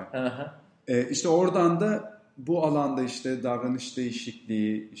 Süper. İşte oradan da bu alanda işte davranış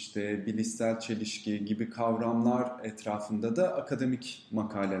değişikliği, işte bilişsel çelişki gibi kavramlar etrafında da akademik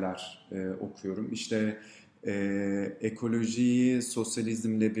makaleler okuyorum. İşte ekolojiyi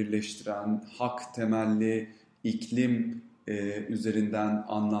sosyalizmle birleştiren, hak temelli iklim üzerinden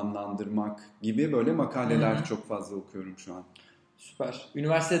anlamlandırmak gibi böyle makaleler çok fazla okuyorum şu an. Süper.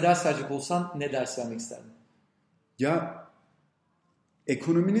 Üniversitede ders verecek olsan ne ders vermek isterdin? Ya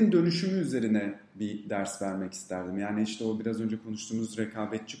ekonominin dönüşümü üzerine bir ders vermek isterdim. Yani işte o biraz önce konuştuğumuz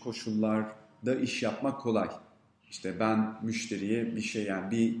rekabetçi koşullarda iş yapmak kolay. İşte ben müşteriye bir şey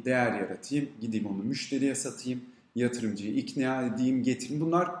yani bir değer yaratayım, gideyim onu müşteriye satayım, yatırımcıyı ikna edeyim, getireyim.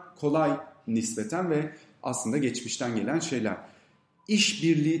 Bunlar kolay nispeten ve aslında geçmişten gelen şeyler.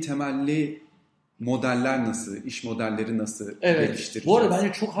 İşbirliği temelli modeller nasıl, iş modelleri nasıl geliştireceğiz? Bu arada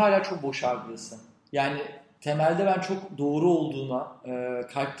bence hala çok boş algılısın. Yani temelde ben çok doğru olduğuna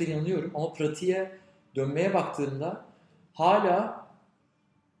kalpten inanıyorum ama pratiğe dönmeye baktığımda hala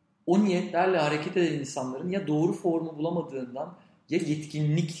o niyetlerle hareket eden insanların ya doğru formu bulamadığından ya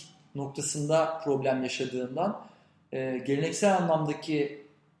yetkinlik noktasında problem yaşadığından geleneksel anlamdaki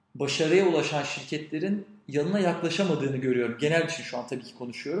başarıya ulaşan şirketlerin yanına yaklaşamadığını görüyorum. Genel için şu an tabii ki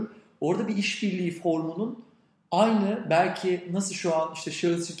konuşuyorum. Orada bir işbirliği formunun aynı belki nasıl şu an işte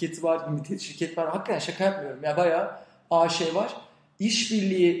şahıs şirketi var, limited şirket var. Hakikaten şaka yapmıyorum. Ya bayağı AŞ var.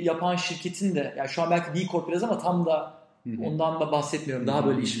 İşbirliği yapan şirketin de yani şu an belki B Corp biraz ama tam da ondan da bahsetmiyorum. Daha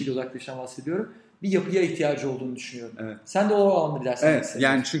böyle işbirliği odaklıdan bahsediyorum. Bir yapıya ihtiyacı olduğunu düşünüyorum. Evet. Sen de o alanda bir ders vermek istedin.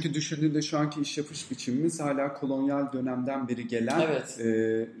 Yani çünkü düşündüğünde şu anki iş yapış biçimimiz hala kolonyal dönemden beri gelen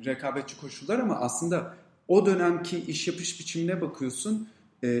rekabetçi koşullar ama aslında o dönemki iş yapış biçimine bakıyorsun.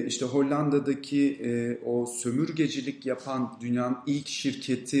 İşte Hollanda'daki o sömürgecilik yapan dünyanın ilk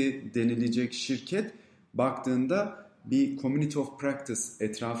şirketi denilecek şirket baktığında bir community of practice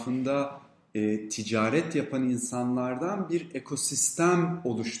etrafında ticaret yapan insanlardan bir ekosistem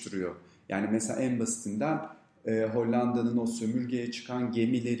oluşturuyor. Yani mesela en basitinden Hollanda'nın o sömürgeye çıkan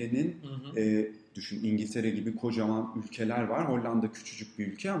gemilerinin düşün İngiltere gibi kocaman ülkeler var. Hollanda küçücük bir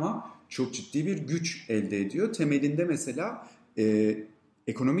ülke ama çok ciddi bir güç elde ediyor. Temelinde mesela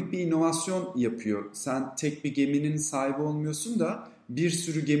ekonomik bir inovasyon yapıyor. Sen tek bir geminin sahibi olmuyorsun da bir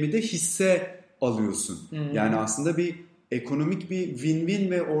sürü gemide hisse alıyorsun. Yani aslında bir ekonomik bir win-win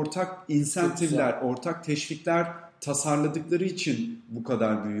ve ortak insentifler, ortak teşvikler tasarladıkları için bu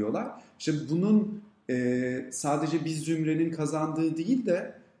kadar büyüyorlar. İşte bunun sadece bir zümrenin kazandığı değil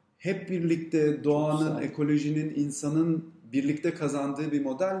de hep birlikte doğanın, ekolojinin, insanın birlikte kazandığı bir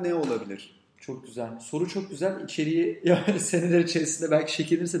model ne olabilir? Çok güzel. Soru çok güzel. İçeriği yani seneler içerisinde belki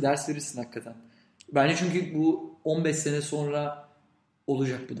şekillenirse ders verirsin hakikaten. Bence çünkü bu 15 sene sonra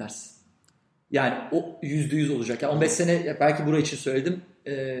olacak bu ders. Yani o %100 olacak. Yani 15 sene belki buraya için söyledim.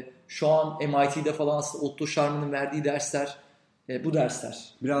 Şu an MIT'de falan aslında Otto Scharmer'ın verdiği dersler bu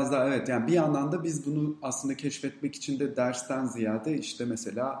dersler. Biraz daha evet. Yani bir yandan da biz bunu aslında keşfetmek için de dersten ziyade işte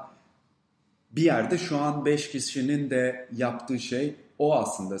mesela bir yerde şu an 5 kişinin de yaptığı şey o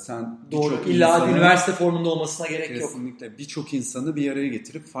aslında. Sen doğru. İlla üniversite formunda olmasına gerek kesinlikle yok. Kesinlikle birçok insanı bir araya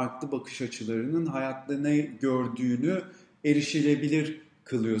getirip farklı bakış açılarının hayatta ne gördüğünü erişilebilir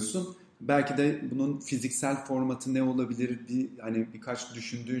kılıyorsun. Belki de bunun fiziksel formatı ne olabilir? Hani birkaç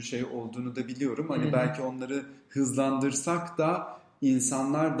düşündüğün şey olduğunu da biliyorum. Hani belki onları hızlandırsak da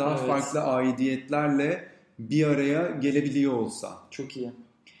insanlar daha farklı aidiyetlerle bir araya gelebiliyor olsa. Çok iyi.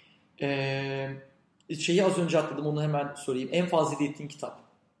 Şeyi az önce atladım, onu hemen sorayım. En fazla hediye ettiğin kitap?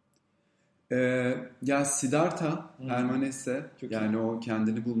 Ya Siddhartha Hermanesse, yani o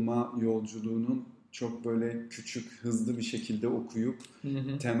kendini bulma yolculuğunun çok böyle küçük, hızlı bir şekilde okuyup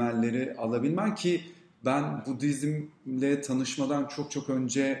temelleri alabilmen, ki ben Budizmle tanışmadan çok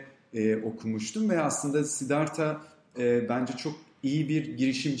önce okumuştum ve aslında Siddhartha bence çok iyi bir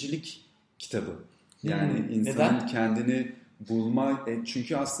girişimcilik kitabı. Yani insanın kendini bulma,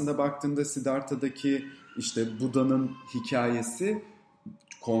 çünkü aslında baktığında Siddhartha'daki işte Buda'nın hikayesi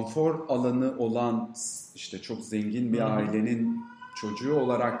konfor alanı olan işte çok zengin bir ailenin çocuğu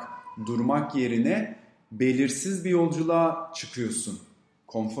olarak durmak yerine belirsiz bir yolculuğa çıkıyorsun.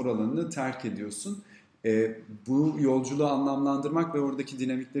 Konfor alanını terk ediyorsun. Bu yolculuğu anlamlandırmak ve oradaki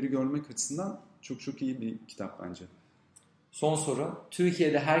dinamikleri görmek açısından çok iyi bir kitap bence. Son soru.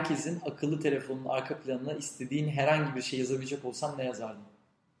 Türkiye'de herkesin akıllı telefonunun arka planına istediğin herhangi bir şey yazabilecek olsan ne yazardın?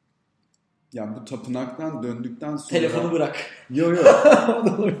 Ya bu tapınaktan döndükten sonra... Telefonu bırak. Yok.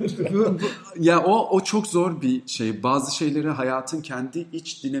 Ya o çok zor bir şey. Bazı şeyleri hayatın kendi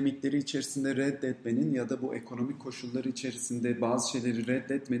iç dinamikleri içerisinde reddetmenin ya da bu ekonomik koşulları içerisinde bazı şeyleri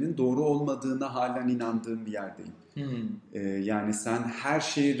reddetmenin doğru olmadığına halen inandığım bir yerdeyim. Yani sen her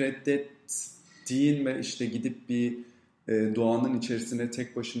şeyi reddettiğin ve işte gidip bir doğanın içerisinde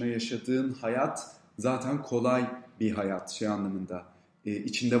tek başına yaşadığın hayat zaten kolay bir hayat anlamında.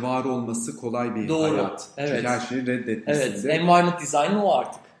 İçinde var olması kolay bir hayat. Evet. Çünkü her şeyi reddetmişsin. Evet. Environment design o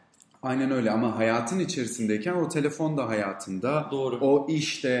artık. Aynen öyle, ama hayatın içerisindeyken o telefon da hayatında. Doğru. O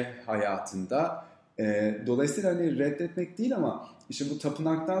iş de hayatında. Dolayısıyla hani reddetmek değil, ama işte bu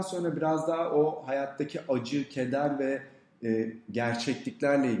tapınaktan sonra biraz daha o hayattaki acı, keder ve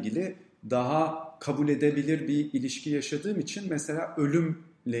gerçekliklerle ilgili daha kabul edebilir bir ilişki yaşadığım için mesela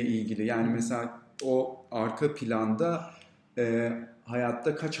ölümle ilgili, yani mesela o arka planda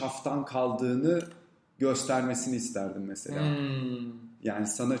hayatta kaç haftan kaldığını göstermesini isterdim mesela. Yani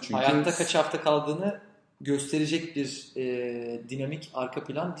sana çünkü... Hayatta kaç hafta kaldığını gösterecek bir dinamik arka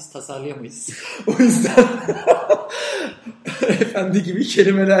plan biz tasarlayamayız. O yüzden efendi gibi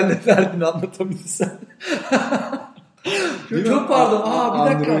kelimelerle derdini anlatabilirsen. Çok pardon.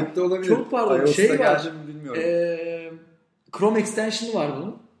 Bir dakika. Android'de olabilir. Çok pardon. Şey var. Bilmiyorum. Chrome extension'ı var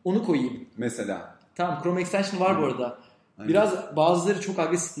bunun. Onu koyayım. Mesela. Tamam, Chrome extension var bu arada. Biraz bazıları çok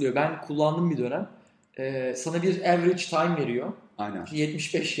agresif oluyor. Ben kullandım bir dönem. Sana bir average time veriyor. Aynen.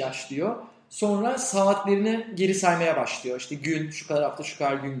 75 yaş diyor. Sonra saatlerini geri saymaya başlıyor. İşte gün, şu kadar hafta, şu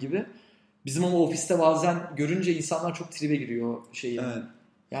kadar gün gibi. Bizim ama ofiste bazen görünce insanlar çok tribe giriyor şeyi. Evet.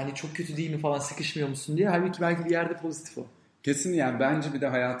 Yani çok kötü değil mi falan, sıkışmıyor musun diye. Halbuki belki bir yerde pozitif o. Kesin, yani bence bir de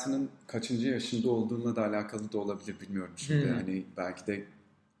hayatının kaçıncı yaşında olduğunla da alakalı da olabilir, bilmiyorum şimdi. Hani belki de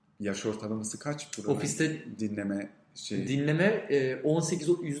yaş ortalaması kaç buranın ofiste dinleme şey? Dinleme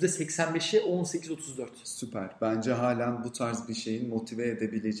 %85'i 18-34. Süper. Bence halen bu tarz bir şeyin motive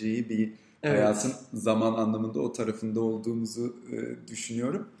edebileceği bir hayatın zaman anlamında o tarafında olduğumuzu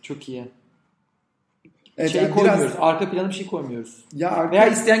düşünüyorum. Çok iyi. Evet, yani koymuyoruz. Arka plana bir şey koymuyoruz. Veya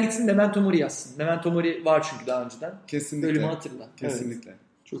isteyen gitsin Memento Mori yazsın. Memento Mori var çünkü daha önceden. Kesinlikle. Bölümü hatırla. Kesinlikle. Evet.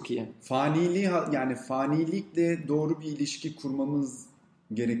 Çok iyi. Fanilikle doğru bir ilişki kurmamız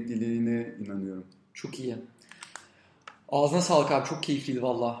gerekliliğine inanıyorum. Çok iyi. Ağzına sağlık abi. Çok keyifliydi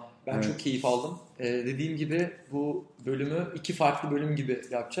valla. Ben çok keyif aldım. Dediğim gibi bu bölümü 2 farklı bölüm gibi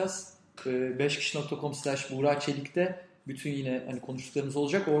yapacağız. 5kişi.com/Buğra Çelik'te bütün yine hani konuştuklarımız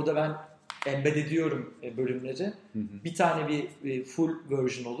olacak. Orada ben embed ediyorum bölümleri. Bir tane bir full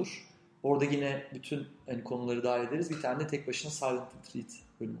version olur. Orada yine bütün hani konuları dahil ederiz. Bir tane de tek başına silent retreat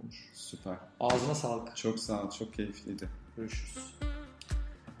bölüm olur. Süper. Ağzına sağlık. Çok sağ ol. Çok keyifliydi. Görüşürüz.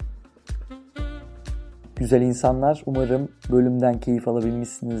 Güzel insanlar, umarım bölümden keyif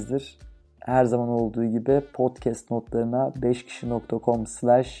alabilmişsinizdir. Her zaman olduğu gibi podcast notlarına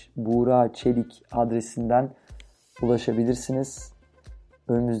 5kişi.com/Buğra Çelik adresinden ulaşabilirsiniz.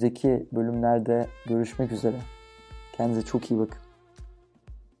 Önümüzdeki bölümlerde görüşmek üzere. Kendinize çok iyi bakın.